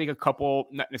he has like a couple,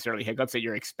 not necessarily hiccups that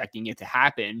you're expecting it to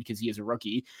happen because he is a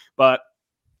rookie, but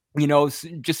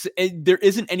there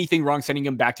isn't anything wrong sending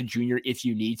him back to junior if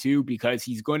you need to, because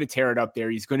he's going to tear it up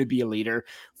there. He's going to be a leader.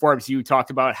 Forbes, you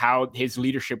talked about how his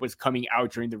leadership was coming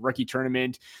out during the rookie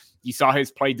tournament. You saw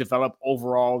his play develop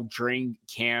overall during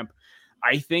camp.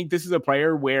 I think this is a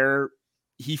player where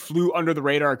he flew under the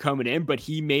radar coming in, but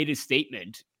he made a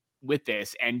statement with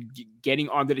this, and getting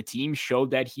onto the team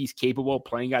showed that he's capable of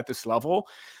playing at this level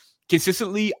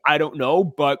consistently. I don't know,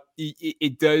 but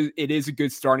it is a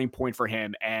good starting point for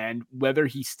him. And whether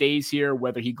he stays here,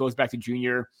 whether he goes back to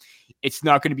junior, it's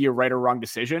not going to be a right or wrong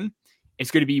decision. It's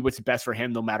going to be what's best for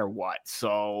him no matter what.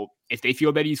 So if they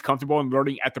feel that he's comfortable in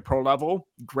learning at the pro level,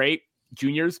 great.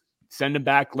 Juniors, send him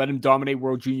back, let him dominate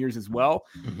World Juniors as well,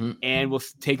 and we'll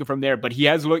take it from there. But he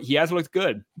has looked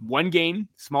good. 1 game,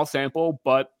 small sample,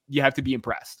 but you have to be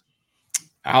impressed.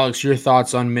 Alex, your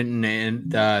thoughts on Minten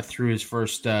and through his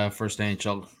first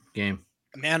NHL game?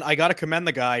 Man, I got to commend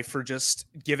the guy for just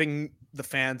giving the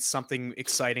fans something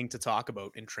exciting to talk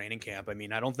about in training camp. I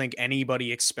mean, I don't think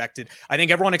anybody expected. I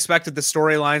think everyone expected the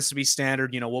storylines to be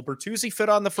standard. Will Bertuzzi fit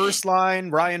on the first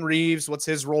line? Ryan Reeves, what's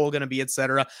his role going to be,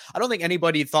 etc. I don't think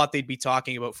anybody thought they'd be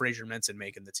talking about Fraser Minten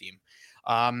making the team.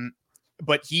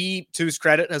 But he, to his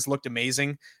credit, has looked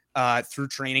amazing through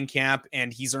training camp,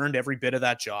 and he's earned every bit of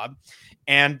that job.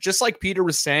 And just like Peter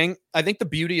was saying, I think the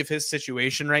beauty of his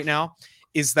situation right now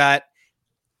is that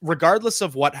regardless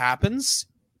of what happens,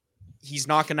 he's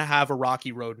not going to have a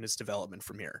rocky road in his development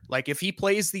from here. Like, if he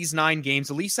plays these 9 games,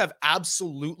 the Leafs have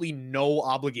absolutely no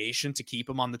obligation to keep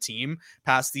him on the team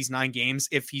past these 9 games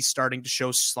if he's starting to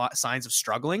show signs of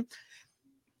struggling.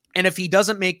 And if he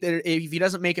doesn't make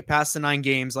it past the 9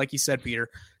 games, like you said, Peter,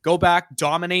 go back,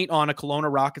 dominate on a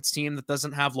Kelowna Rockets team that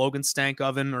doesn't have Logan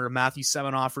Stankoven or Matthew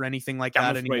Seminoff or anything like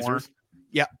that anymore. Fraser.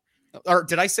 Yeah. Or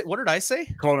did I say, what did I say?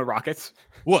 Kelowna Rockets.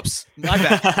 Whoops. My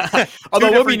bad. Although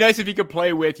it would be nice if he could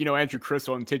play with, Andrew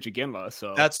Crystal and Tidge Ginla.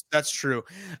 So that's true.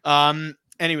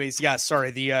 Anyways, yeah,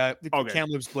 sorry. The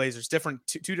Kamloops Blazers,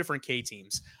 two different K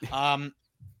teams.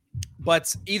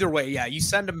 But either way, yeah, you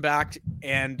send him back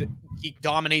and he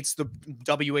dominates the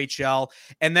WHL.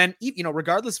 And then,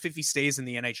 regardless if he stays in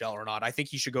the NHL or not, I think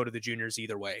he should go to the juniors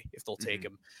either way if they'll take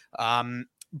him.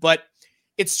 But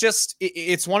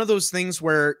it's one of those things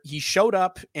where he showed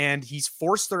up and he's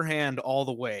forced their hand all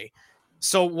the way.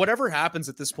 So whatever happens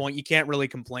at this point, you can't really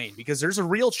complain because there's a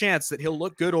real chance that he'll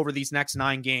look good over these next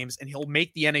 9 games and he'll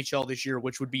make the NHL this year,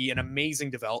 which would be an amazing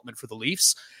development for the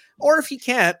Leafs. Or if he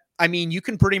can't, I mean, you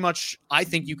can pretty much, I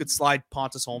think you could slide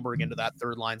Pontus Holmberg into that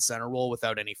third line center role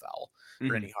without any foul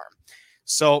or any harm.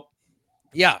 So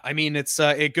yeah, I mean, it's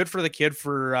good for the kid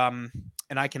for,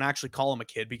 and I can actually call him a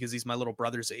kid because he's my little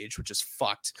brother's age, which is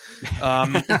fucked.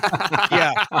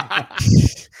 Yeah,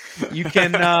 you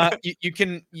can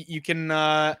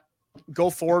go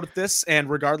forward with this, and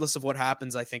regardless of what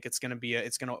happens, I think it's going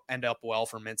to end up well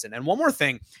for Minten. And one more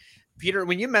thing, Peter,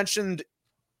 when you mentioned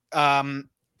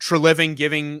Treliving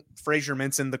giving Fraser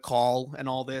Minten the call and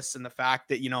all this, and the fact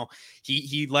that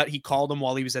he called him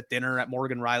while he was at dinner at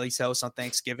Morgan Riley's house on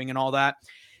Thanksgiving and all that.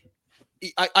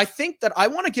 I think that I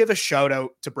want to give a shout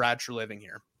out to Brad Treliving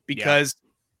here because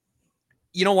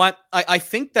you know what? I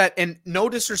think that, and no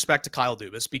disrespect to Kyle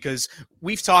Dubas, because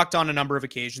we've talked on a number of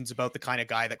occasions about the kind of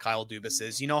guy that Kyle Dubas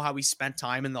is. You know how he spent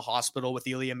time in the hospital with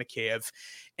Ilya Mikheyev,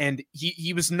 and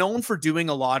he was known for doing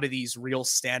a lot of these real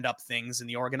stand-up things in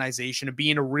the organization and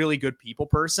being a really good people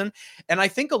person. And I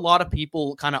think a lot of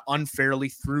people kind of unfairly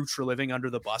threw Treliving under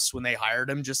the bus when they hired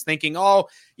him, just thinking,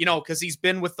 because he's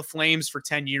been with the Flames for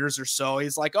 10 years or so.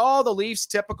 He's like, the Leafs,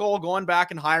 typical, going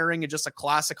back and hiring and just a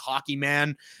classic hockey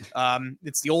man.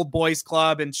 It's the old boys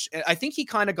club. And I think he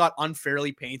kind of got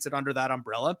unfairly painted under that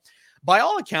umbrella. By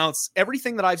all accounts,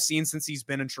 everything that I've seen since he's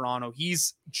been in Toronto,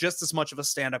 he's just as much of a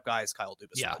stand-up guy as Kyle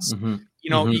Dubas was. Mm-hmm.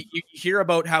 You hear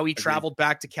about how he traveled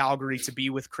back to Calgary to be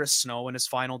with Chris Snow in his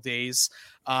final days.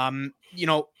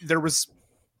 There was,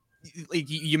 like,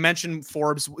 you mentioned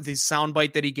Forbes with his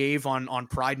soundbite that he gave on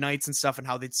Pride nights and stuff, and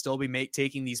how they'd still be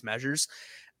taking these measures.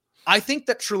 I think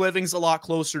that Treliving's a lot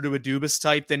closer to a Dubas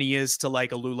type than he is to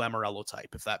like a Lou Lamoriello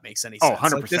type, if that makes any sense.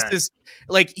 100%. Like, this is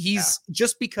he's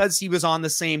just because he was on the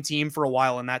same team for a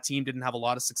while and that team didn't have a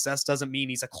lot of success doesn't mean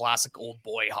he's a classic old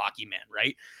boy hockey man,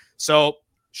 right? So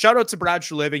shout out to Brad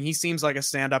Treliving. He seems like a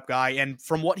stand-up guy, and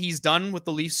from what he's done with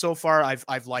the Leafs so far,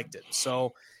 I've liked it.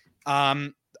 So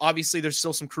obviously there's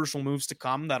still some crucial moves to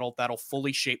come that'll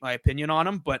fully shape my opinion on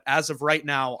him, but as of right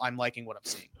now, I'm liking what I'm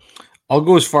seeing. I'll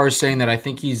go as far as saying that I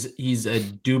think he's a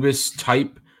Dubas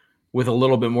type with a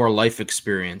little bit more life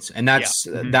experience, and that's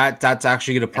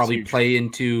actually going to probably play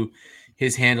into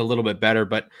his hand a little bit better.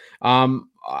 But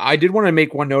I did want to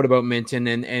make one note about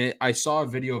Minten, and I saw a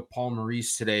video of Paul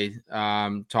Maurice today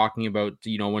talking about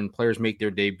when players make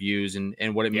their debuts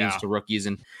and what it means to rookies,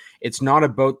 and it's not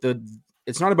about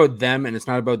them, and it's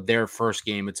not about their first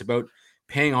game. It's about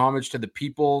paying homage to the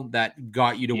people that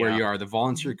got you to where you are, the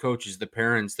volunteer coaches, the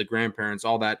parents, the grandparents,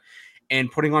 all that,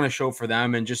 and putting on a show for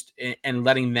them and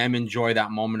letting them enjoy that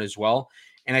moment as well.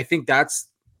 And I think that's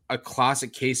a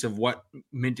classic case of what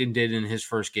Minten did in his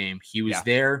first game. He was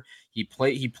there. He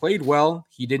played well.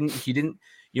 He didn't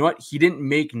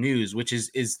make news, which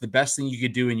is the best thing you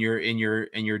could do in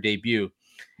your debut.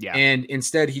 Yeah. And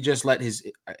instead he just let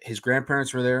his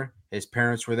grandparents were there. His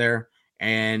parents were there.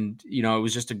 And, it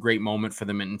was just a great moment for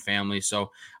the Minten family.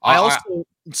 So Forbes, go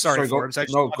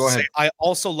ahead. I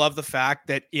also love the fact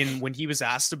that when he was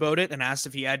asked about it and asked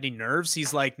if he had any nerves,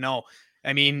 he's like, no,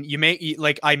 I mean,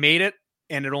 I made it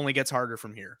and it only gets harder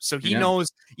from here. So he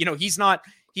knows, he's not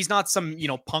he's not some,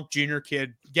 punk junior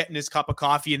kid getting his cup of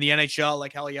coffee in the NHL.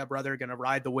 Like, hell yeah, brother, going to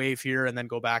ride the wave here and then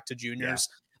go back to juniors.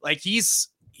 Yeah. Like he's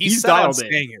set on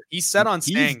staying here. He's set on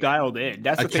staying. He's dialed in.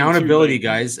 That's accountability, the thing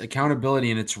too, guys.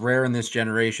 Accountability, and it's rare in this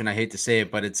generation. I hate to say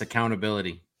it, but it's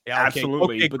accountability. Yeah, okay.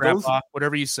 Absolutely. Okay, but Grandpa,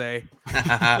 whatever you say.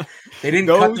 They didn't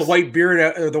cut the white beard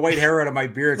or the white hair out of my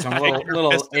beard, so I'm a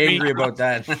little angry about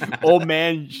that. Old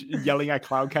man yelling at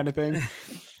cloud kind of thing.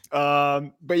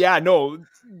 But yeah, no,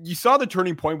 you saw the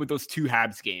turning point with those 2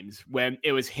 Habs games when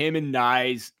it was him and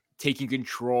Nyes taking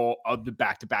control of the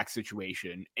back-to-back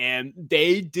situation. And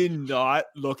they did not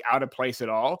look out of place at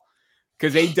all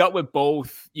because they dealt with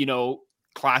both,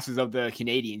 classes of the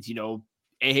Canadians,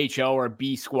 AHL or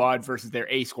B squad versus their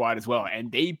A squad as well.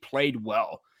 And they played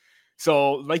well.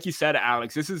 So like you said,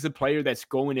 Alex, this is a player that's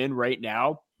going in right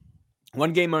now.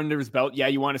 1 game under his belt. Yeah,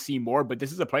 you want to see more, but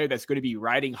this is a player that's going to be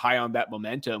riding high on that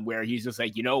momentum where he's just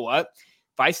like, you know what?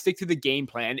 If I stick to the game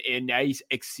plan and I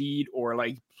exceed or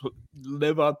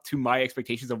live up to my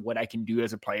expectations of what I can do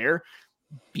as a player,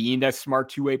 being that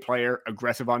smart 2-way player,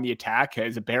 aggressive on the attack,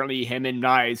 as apparently him and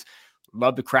Nyes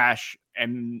love to crash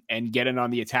and get in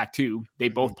on the attack too. They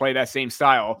both play that same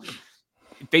style.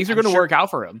 Things are going to work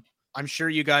out for him. I'm sure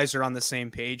you guys are on the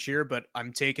same page here, but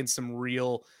I'm taking some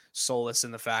real solace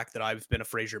in the fact that I've been a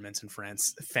Fraser Minten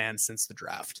fan since the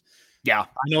draft. Yeah.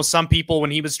 I know some people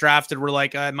when he was drafted were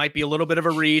like, it might be a little bit of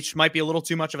a reach, might be a little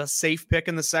too much of a safe pick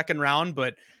in the second round.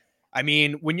 But I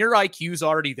mean, when your IQ's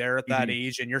already there at that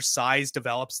age and your size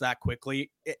develops that quickly,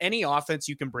 any offense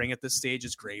you can bring at this stage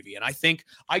is gravy. And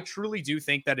I truly do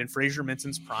think that in Fraser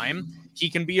Minten's prime, he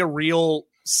can be a real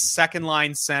second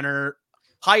line center,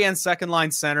 high-end second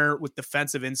line center with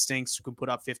defensive instincts who can put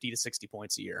up 50 to 60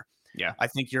 points a year. Yeah. I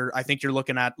think you're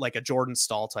looking at like a Jordan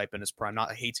Stahl type in his prime.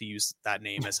 I hate to use that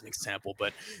name as an example,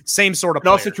 but same sort of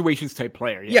all situations type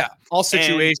player. Yeah. All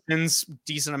situations,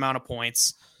 decent amount of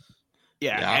points.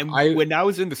 Yeah. And when I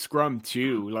was in the scrum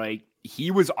too,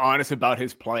 he was honest about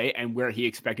his play and where he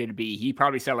expected to be. He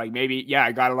probably said maybe,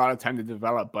 I got a lot of time to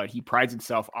develop, but he prides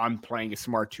himself on playing a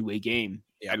smart 2-way game.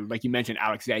 Yeah. Like you mentioned,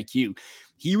 Alex, the IQ.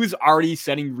 He was already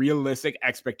setting realistic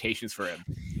expectations for him.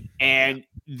 And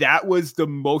that was the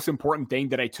most important thing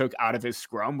that I took out of his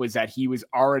scrum was that he was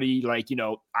already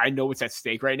I know what's at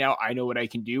stake right now. I know what I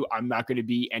can do. I'm not going to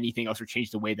be anything else or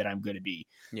change the way that I'm going to be.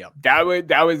 Yeah. That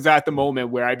was at the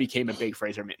moment where I became a big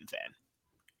Fraser Minten fan.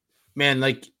 Man,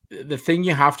 the thing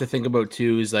you have to think about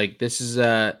too is this is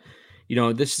a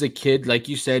kid, like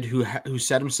you said, who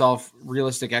set himself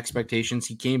realistic expectations.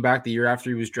 He came back the year after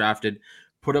he was drafted,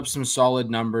 put up some solid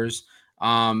numbers.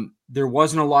 There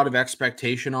wasn't a lot of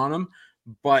expectation on him,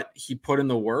 but he put in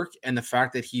the work, and the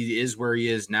fact that he is where he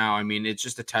is now, I mean, it's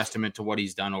just a testament to what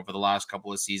he's done over the last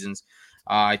couple of seasons.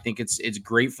 I think it's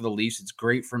great for the Leafs. It's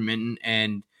great for Minten,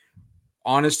 and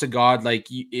honest to God,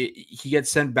 he gets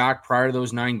sent back prior to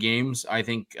those 9 games. I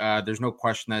think there's no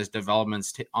question that his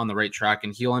development's on the right track,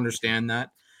 and he'll understand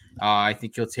that. I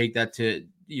think he'll take that to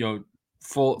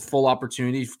full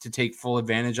opportunity to take full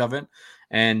advantage of it,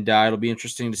 and it'll be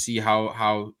interesting to see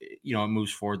how it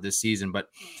moves forward this season. But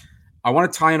I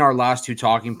want to tie in our last 2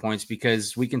 talking points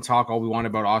because we can talk all we want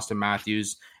about Austin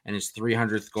Matthews and his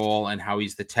 300th goal and how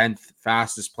he's the 10th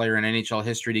fastest player in NHL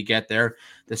history to get there,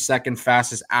 the 2nd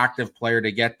fastest active player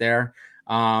to get there.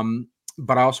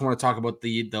 But I also want to talk about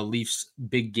the Leafs'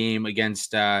 big game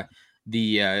against the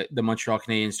Montreal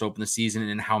Canadiens to open the season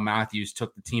and how Matthews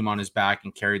took the team on his back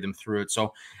and carried them through it.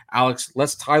 So, Alex,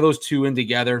 let's tie those 2 in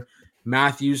together.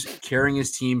 Matthews carrying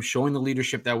his team, showing the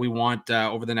leadership that we want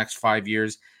over the next 5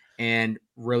 years. And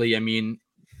really, I mean,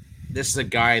 this is a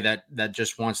guy that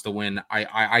just wants to win.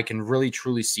 I can really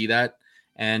truly see that,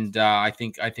 and I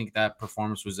think that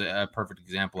performance was a perfect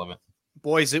example of it.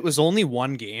 Boys, it was only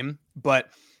 1 game, but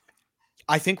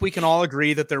I think we can all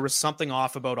agree that there was something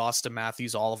off about Austin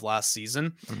Matthews all of last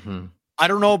season. Mm-hmm. I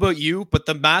don't know about you, but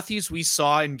the Matthews we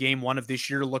saw in game 1 of this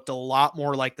year looked a lot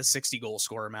more like the 60 goal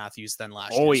scorer Matthews than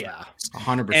last year. Oh yeah,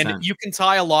 100%. And you can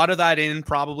tie a lot of that in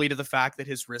probably to the fact that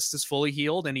his wrist is fully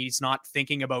healed and he's not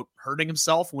thinking about hurting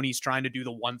himself when he's trying to do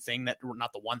the one thing that, or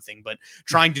not the one thing, but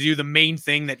trying to do the main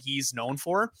thing that he's known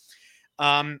for.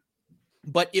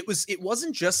 But it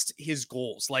wasn't just his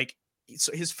goals.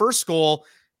 So his first goal,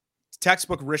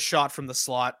 textbook wrist shot from the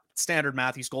slot, standard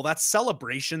Matthews goal, that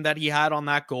celebration that he had on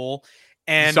that goal.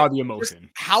 And you saw the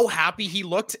emotion, how happy he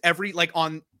looked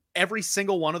on every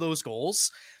single one of those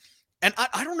goals. And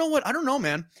I don't know,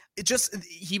 man.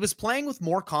 He was playing with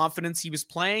more confidence. He was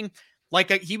playing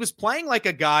like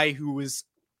a guy who was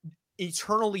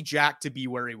eternally jacked to be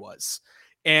where he was.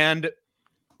 And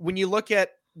when you look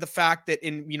at the fact that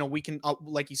we can,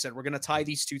 like you said, we're going to tie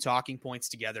these 2 talking points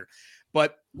together.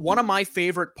 But one of my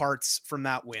favorite parts from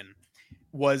that win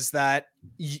was that,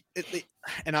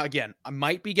 and again, I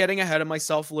might be getting ahead of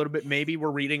myself a little bit. Maybe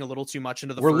we're reading a little too much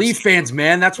into the We're first Leaf fans,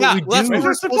 man. That's what we do. That's what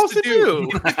we're supposed to do.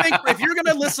 If you're going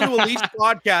to listen to a Leafs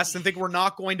podcast and think we're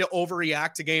not going to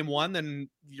overreact to game one, then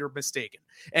you're mistaken.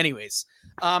 Anyways,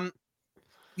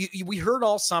 we heard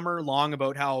all summer long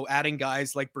about how adding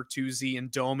guys like Bertuzzi and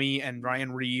Domi and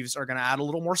Ryan Reeves are going to add a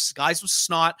little more guys with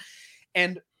snot.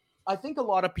 And I think a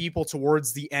lot of people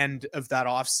towards the end of that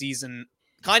offseason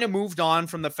kind of moved on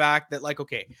from the fact that, like,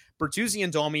 okay, Bertuzzi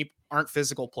and Domi aren't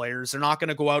physical players. They're not going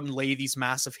to go out and lay these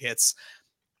massive hits.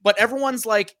 But everyone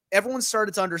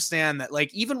started to understand that,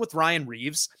 like, even with Ryan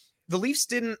Reeves, the Leafs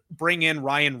didn't bring in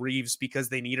Ryan Reeves because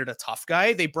they needed a tough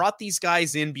guy. They brought these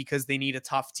guys in because they need a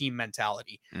tough team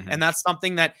mentality. Mm-hmm. And that's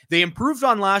something that they improved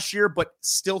on last year, but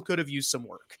still could have used some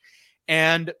work.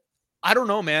 And I don't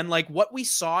know, man, like what we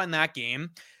saw in that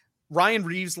game, Ryan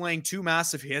Reeves laying 2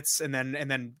 massive hits and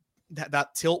then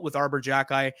that tilt with Arbor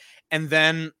Jacki. And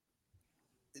then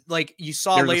like you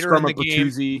saw later in the game,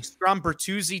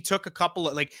 Bertuzzi took a couple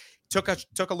of took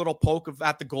a little poke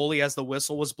at the goalie as the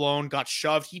whistle was blown, got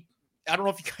shoved. I don't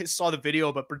know if you guys saw the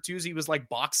video, but Bertuzzi was like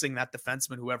boxing that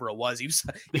defenseman, whoever it was. He was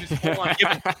full on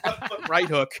giving a right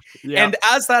hook. Yeah. And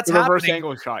as that's happening, reverse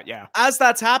angle shot, yeah. As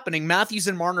that's happening, Matthews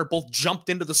and Marner both jumped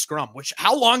into the scrum. Which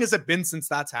how long has it been since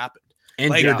that's happened?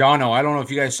 And Giordano, I don't know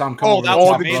if you guys saw him come.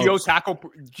 The Geo tackle per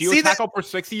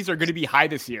 60s are going to be high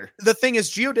this year. The thing is,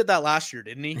 Geo did that last year,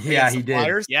 didn't he? Yeah, he did.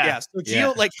 Flyers? Yeah. So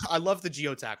Geo, I love the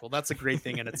Geo tackle. That's a great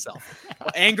thing in itself.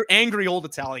 Angry old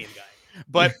Italian guy.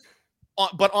 But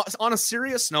on a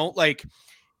serious note, like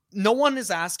no one is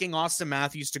asking Austin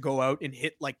Matthews to go out and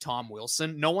hit like Tom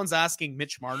Wilson. No one's asking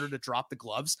Mitch Marner to drop the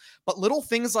gloves. But little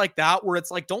things like that, where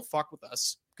it's like, don't fuck with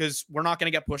us, because we're not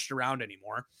going to get pushed around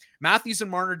anymore. Matthews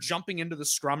and Marner jumping into the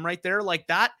scrum right there, like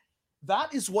that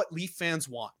is what Leaf fans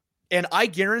want. And I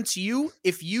guarantee you,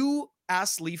 if you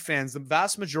ask Leaf fans, the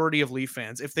vast majority of Leaf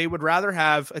fans, if they would rather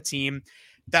have a team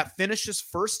that finishes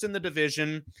first in the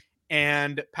division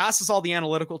and passes all the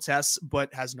analytical tests,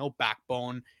 but has no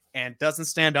backbone and doesn't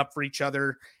stand up for each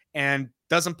other and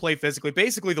doesn't play physically,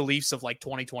 basically the Leafs of like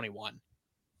 2021.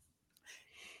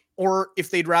 Or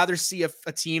if they'd rather see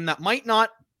a team that might not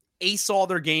ace all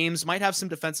their games, might have some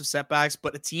defensive setbacks,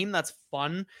 but a team that's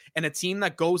fun and a team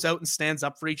that goes out and stands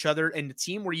up for each other, and a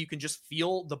team where you can just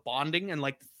feel the bonding and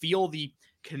like feel the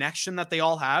connection that they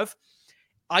all have,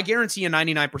 I guarantee you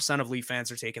 99% of Leaf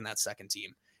fans are taking that second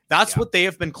team. That's what they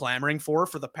have been clamoring for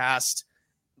the past,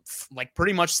 like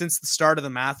pretty much since the start of the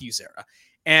Matthews era.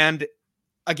 And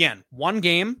again, one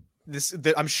game,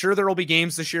 I'm sure there will be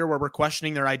games this year where we're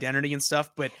questioning their identity and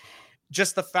stuff, but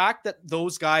just the fact that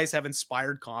those guys have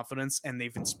inspired confidence and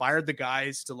they've inspired the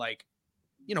guys to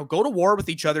go to war with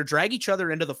each other, drag each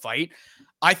other into the fight.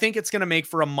 I think it's going to make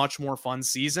for a much more fun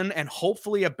season and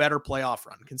hopefully a better playoff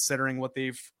run, considering what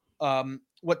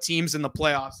what teams in the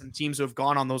playoffs and teams who have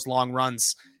gone on those long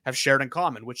runs have shared in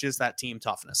common, which is that team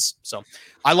toughness. So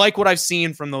I like what I've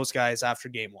seen from those guys after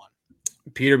game one.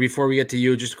 Peter, before we get to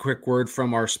you, just a quick word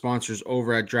from our sponsors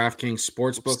over at DraftKings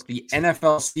Sportsbook. The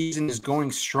NFL season is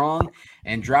going strong,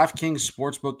 and DraftKings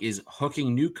Sportsbook is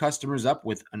hooking new customers up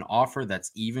with an offer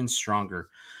that's even stronger.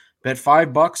 Bet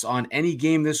 $5 on any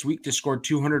game this week to score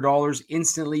 $200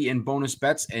 instantly in bonus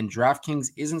bets, and DraftKings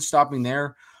isn't stopping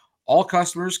there. All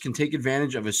customers can take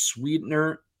advantage of a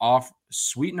sweetener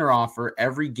offer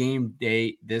every game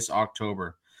day this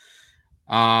October.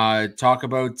 Talk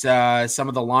about some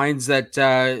of the lines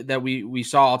that we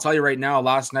saw. I'll tell you right now,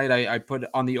 last night I put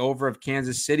on the over of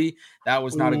Kansas City. That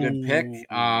was not a good pick.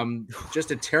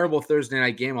 Just a terrible Thursday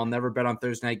night game. I'll never bet on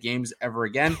Thursday night games ever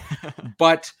again.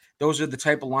 But those are the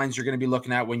type of lines you're going to be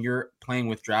looking at when you're playing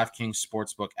with DraftKings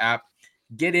Sportsbook app.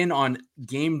 Get in on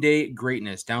game day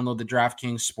greatness. Download the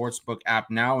DraftKings Sportsbook app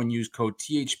now and use code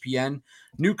THPN.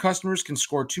 New customers can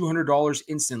score $200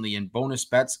 instantly in bonus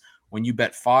bets when you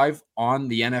bet $5 on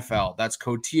the NFL. That's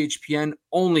code THPN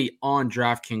only on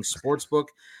DraftKings Sportsbook,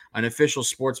 an official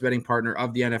sports betting partner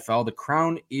of the NFL. The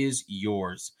crown is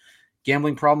yours.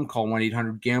 Gambling problem? Call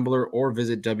 1-800-GAMBLER or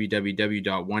visit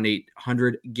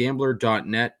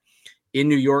www.1800gambler.net. In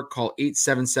New York, call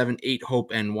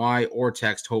 877-8-HOPE-NY or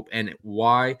text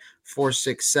HOPE-NY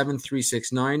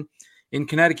 467-369. In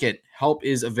Connecticut, help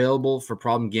is available for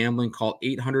problem gambling. Call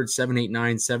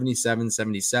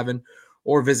 800-789-7777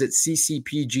 or visit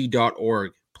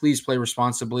ccpg.org. Please play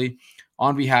responsibly.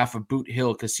 On behalf of Boot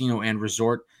Hill Casino and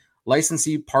Resort,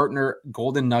 licensee partner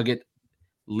Golden Nugget,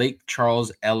 Lake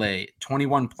Charles, LA.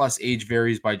 21 plus, age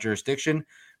varies by jurisdiction.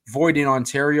 Void in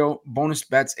Ontario. Bonus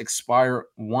bets expire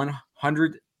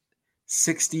 100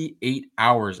 68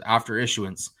 hours after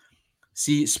issuance.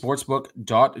 See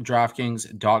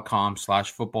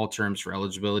sportsbook.draftkings.com/football terms for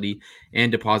eligibility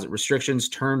and deposit restrictions,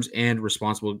 terms, and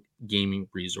responsible gaming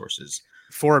resources.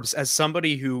 Forbes, as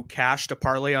somebody who cashed a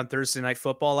parlay on Thursday Night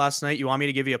Football last night, you want me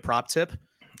to give you a prop tip?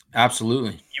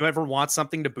 Absolutely. You ever want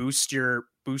something to boost your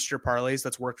parlays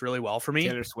that's worked really well for me?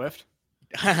 Taylor Swift.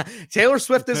 Taylor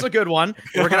Swift is a good one.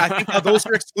 I think those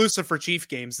are exclusive for Chief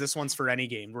games. This one's for any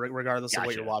game, regardless of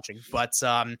what you're watching. But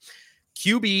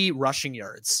QB rushing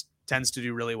yards tends to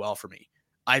do really well for me.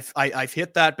 I've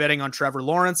hit that betting on Trevor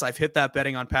Lawrence. I've hit that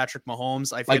betting on Patrick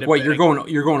Mahomes.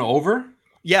 You're going over?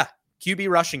 Yeah, QB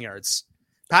rushing yards.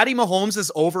 Patty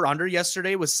Mahomes' over-under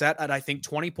yesterday was set at, I think,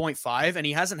 20.5, and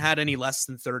he hasn't had any less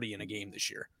than 30 in a game this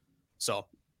year. So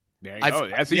there you go.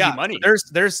 That's easy money.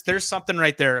 There's something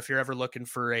right there if you're ever looking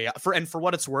for for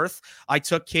what it's worth. I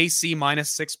took KC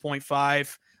minus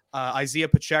 6.5, Isaiah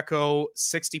Pacheco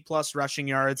 60+ rushing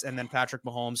yards, and then Patrick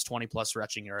Mahomes 20+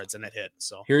 rushing yards, and it hit.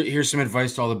 So here's some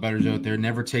advice to all the bettors out there: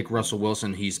 never take Russell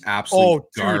Wilson. He's absolute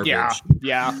garbage.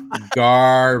 Yeah,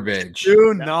 garbage.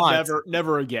 Do not.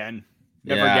 Never again.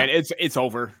 Never again. It's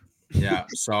over. Yeah.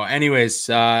 So, anyways,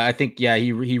 I think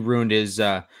he ruined his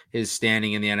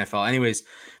standing in the NFL. Anyways,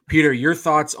 Peter, your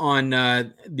thoughts on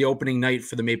the opening night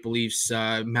for the Maple Leafs?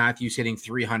 Matthews hitting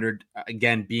 300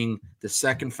 again, being the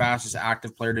second fastest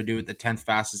active player to do it, the 10th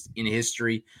fastest in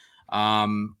history.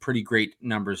 Pretty great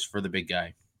numbers for the big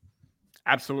guy.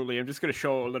 Absolutely. I'm just going to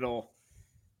show a little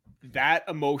that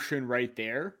emotion right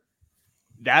there.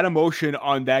 That emotion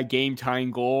on that game-tying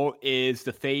goal is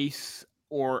the face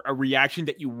or a reaction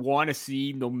that you want to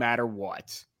see no matter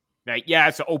what. Like, yeah,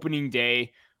 it's an opening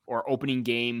day or opening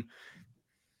game.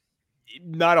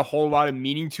 Not a whole lot of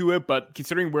meaning to it, but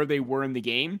considering where they were in the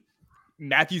game,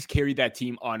 Matthews carried that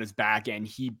team on his back and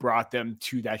he brought them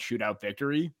to that shootout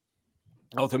victory.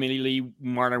 Ultimately,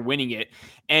 Marner winning it.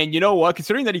 And you know what?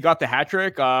 Considering that he got the hat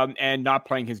trick and not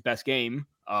playing his best game,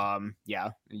 you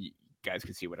guys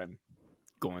can see what I'm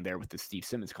going there with the Steve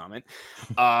Simmons comment.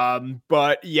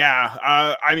 But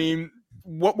yeah, I mean,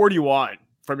 what more do you want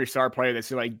from your star player that's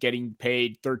like getting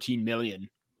paid $13 million?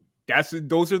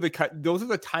 Those are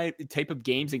the type of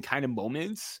games and kind of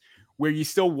moments where you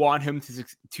still want him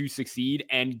to succeed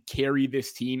and carry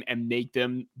this team and make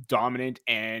them dominant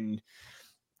and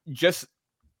just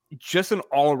an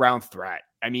all-around threat.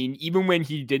 I mean, even when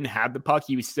he didn't have the puck,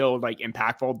 he was still like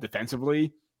impactful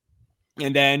defensively.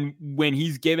 And then when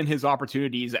he's given his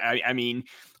opportunities, I mean,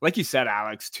 like you said,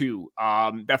 Alex, too,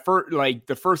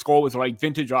 the first goal was like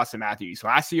vintage Austin Matthews.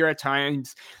 Last year at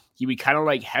times, he would kind of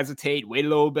like hesitate, wait a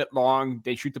little bit long,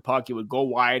 they shoot the puck, it would go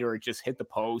wide or it just hit the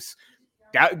post.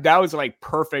 That was like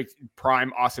perfect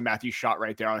prime Austin Matthews shot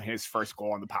right there on his first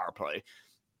goal on the power play.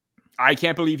 I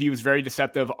can't believe he was very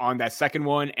deceptive on that second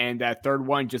one, and that third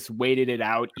one just waited it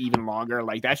out even longer.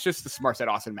 Like, that's just the smarts that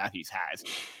Austin Matthews has.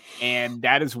 And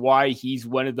that is why he's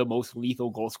one of the most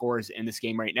lethal goal scorers in this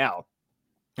game right now.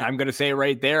 I'm going to say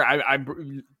right there,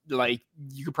 I'm like,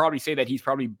 you could probably say that he's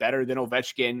probably better than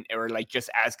Ovechkin or like just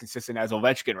as consistent as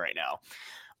Ovechkin right now.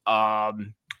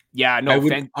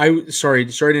 Sorry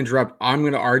to interrupt. I'm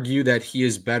going to argue that he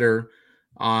is better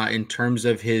in terms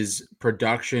of his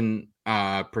production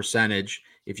percentage.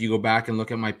 If you go back and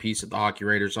look at my piece at the Hockey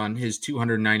Writers on his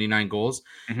 299 goals,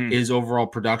 his overall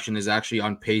production is actually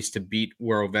on pace to beat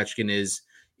where Ovechkin is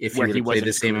if he were to play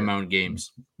the same amount of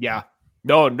games. Yeah.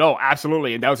 No,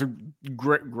 absolutely. And that was a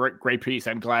great piece.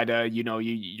 I'm glad,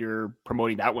 you're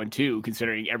promoting that one too,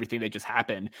 considering everything that just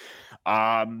happened.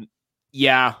 I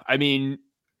mean,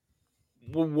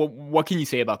 what can you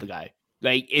say about the guy?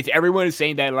 Like, if everyone is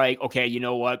saying that, like, okay, you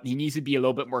know what? He needs to be a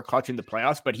little bit more clutch in the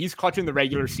playoffs, but he's clutch in the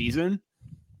regular season.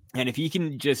 And if he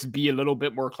can just be a little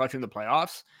bit more clutch in the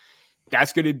playoffs,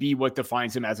 that's going to be what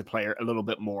defines him as a player a little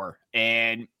bit more.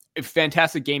 And a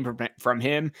fantastic game from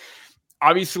him.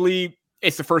 Obviously,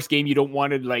 it's the first game. You don't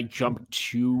want to like jump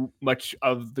too much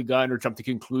of the gun or jump to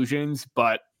conclusions,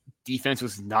 but defense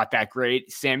was not that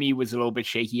great. Sammy was a little bit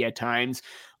shaky at times.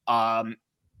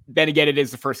 Then again, it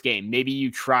is the first game. Maybe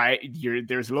you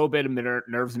there's a little bit of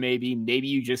nerves. Maybe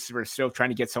you just were still trying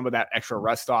to get some of that extra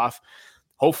rust off.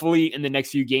 Hopefully in the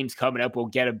next few games coming up, we'll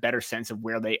get a better sense of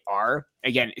where they are.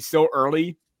 Again, it's still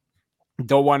early.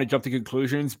 Don't want to jump to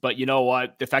conclusions, but you know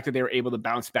what? The fact that they were able to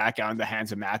bounce back on the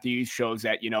hands of Matthews shows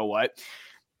that, you know what?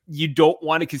 You don't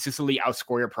want to consistently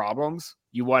outscore your problems.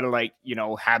 You want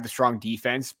to have the strong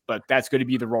defense, but that's going to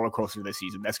be the roller coaster this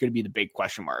season. That's going to be the big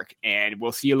question mark. And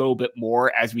we'll see a little bit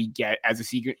more as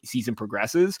the season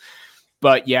progresses.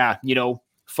 But yeah,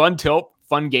 fun tilt,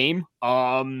 fun game.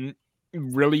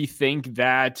 Really think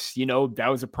that, that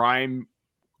was a prime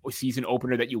season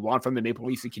opener that you want from the Maple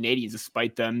Leafs and Canadiens,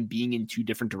 despite them being in two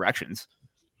different directions.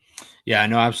 Yeah,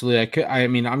 no, absolutely. I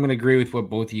mean, I'm going to agree with what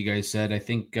both of you guys said. I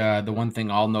think the one thing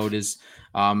I'll note is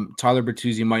Tyler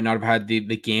Bertuzzi might not have had the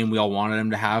game we all wanted him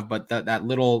to have, but that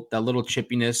little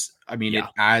chippiness, I mean, it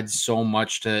adds so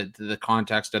much to the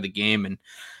context of the game. And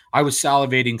I was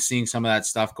salivating seeing some of that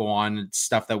stuff go on,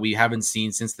 stuff that we haven't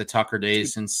seen since the Tucker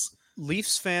days. Since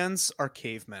Leafs fans are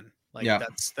cavemen. Like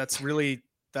that's really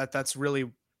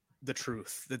the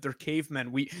truth, that they're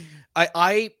cavemen.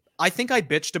 I think I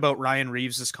bitched about Ryan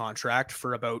Reeves' contract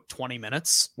for about 20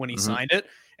 minutes when he signed it.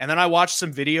 And then I watched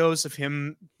some videos of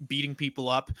him beating people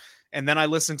up. And then I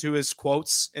listened to his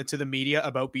quotes to the media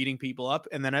about beating people up.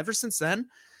 And then ever since then,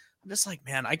 I'm just like,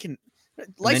 man,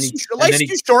 life's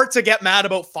too short to get mad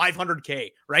about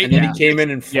 $500K, right? And then he came in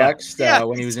and flexed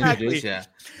when he was introduced.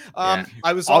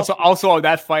 I was also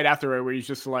that fight after where he's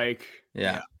just like,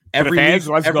 every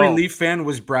Leaf fan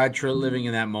was Brad Tritt living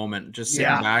in that moment, just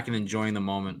sitting back and enjoying the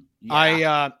moment.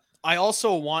 I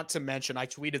also want to mention, I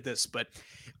tweeted this, but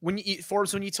when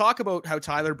you talk about how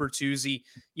Tyler Bertuzzi,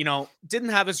 didn't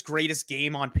have his greatest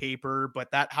game on paper, but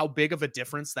how big of a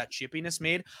difference that chippiness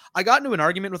made. I got into an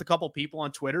argument with a couple people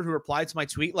on Twitter who replied to my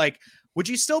tweet, like, would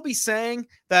you still be saying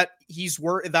that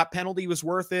that penalty was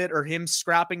worth it, or him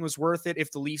scrapping was worth it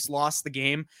if the Leafs lost the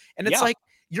game? And it's like,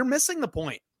 you're missing the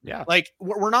point. Yeah. Like,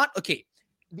 we're not okay.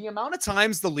 The amount of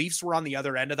times the Leafs were on the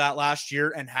other end of that last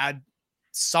year and had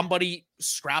somebody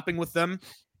scrapping with them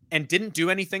and didn't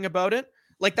do anything about it.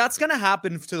 Like, that's going to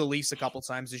happen to the Leafs a couple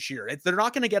times this year. They're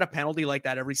not going to get a penalty like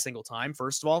that every single time,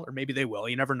 first of all, or maybe they will.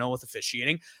 You never know with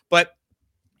officiating, but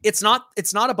it's not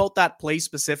about that play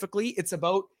specifically. It's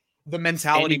about the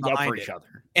mentality behind each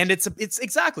other. And it's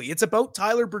about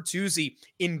Tyler Bertuzzi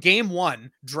in game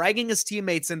one, dragging his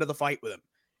teammates into the fight with him.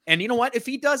 And you know what? If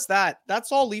he does that,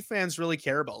 that's all Leaf fans really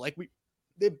care about. Like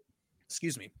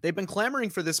they've been clamoring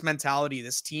for this mentality,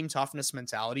 this team toughness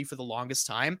mentality for the longest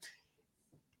time.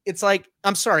 It's like,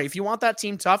 I'm sorry, if you want that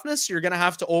team toughness, you're going to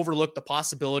have to overlook the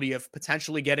possibility of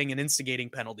potentially getting an instigating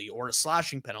penalty or a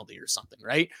slashing penalty or something,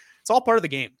 right? It's all part of the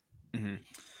game. Mm-hmm.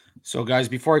 So, guys,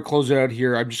 before I close it out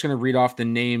here, I'm just going to read off the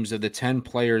names of the 10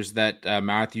 players that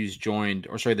Matthews joined,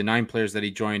 the 9 players that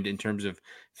he joined in terms of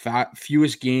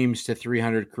fewest games to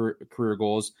 300 career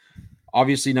goals.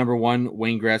 Obviously, number 1,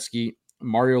 Wayne Gretzky,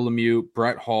 Mario Lemieux,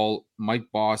 Brett Hull, Mike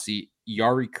Bossy,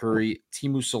 Yari Curry,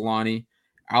 Teemu Solani,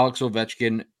 Alex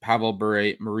Ovechkin, Pavel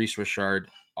Bure, Maurice Richard,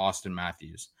 Austin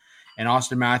Matthews. And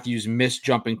Austin Matthews missed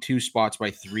jumping 2 spots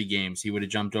by 3 games. He would have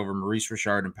jumped over Maurice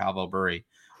Richard and Pavel Bure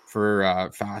for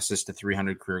fastest to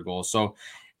 300 career goals. So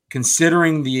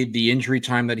considering the injury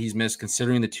time that he's missed,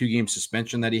 considering the 2-game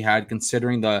suspension that he had,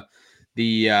 considering the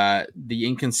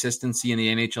inconsistency in the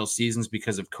NHL seasons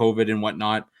because of COVID and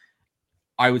whatnot,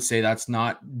 I would say that's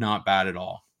not bad at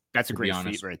all. That's a great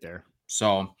feat right there.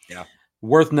 So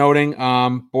worth noting.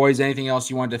 Boys, anything else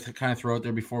you wanted to kind of throw out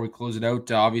there before we close it out?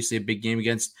 Obviously a big game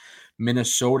against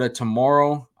Minnesota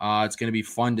tomorrow. It's going to be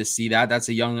fun to see that. That's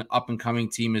a young up and coming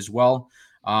team as well.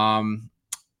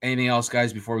 Anything else,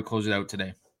 guys, before we close it out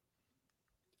today?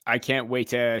 I can't wait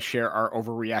to share our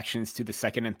overreactions to the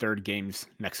second and third games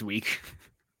next week.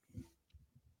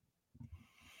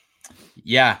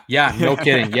 Yeah, no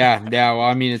kidding. Yeah. Well,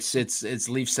 I mean, it's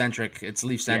Leaf centric. It's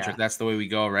Leaf centric. That's the way we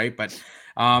go, right? But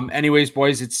anyways,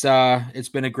 boys, it's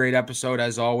been a great episode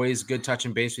as always. Good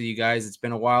touching base with you guys. It's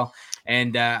been a while,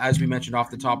 and as we mentioned off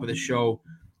the top of the show,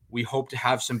 we hope to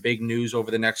have some big news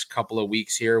over the next couple of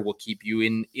weeks here. We'll keep you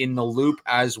in the loop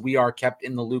as we are kept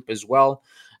in the loop as well.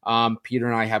 Peter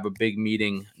and I have a big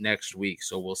meeting next week,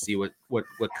 so we'll see what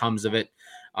comes of it.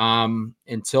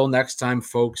 Until next time,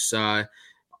 folks,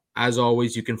 as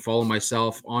always, you can follow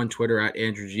myself on Twitter at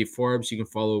Andrew G. Forbes. You can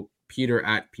follow Peter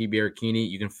at PB Archini.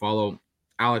 You can follow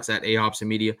Alex at AHopson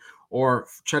Media, or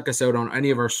check us out on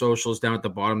any of our socials down at the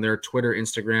bottom there, Twitter,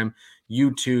 Instagram,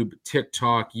 YouTube,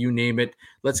 TikTok, you name it.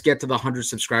 Let's get to the 100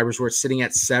 subscribers. We're sitting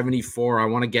at 74. I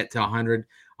want to get to 100.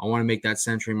 I want to make that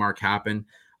century mark happen.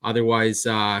 Otherwise,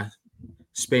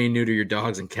 spay and neuter your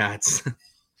dogs and cats.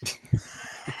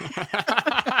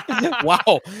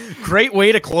 Wow. Great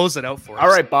way to close it out for us. All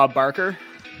right, Bob Barker.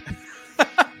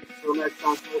 Until next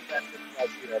time,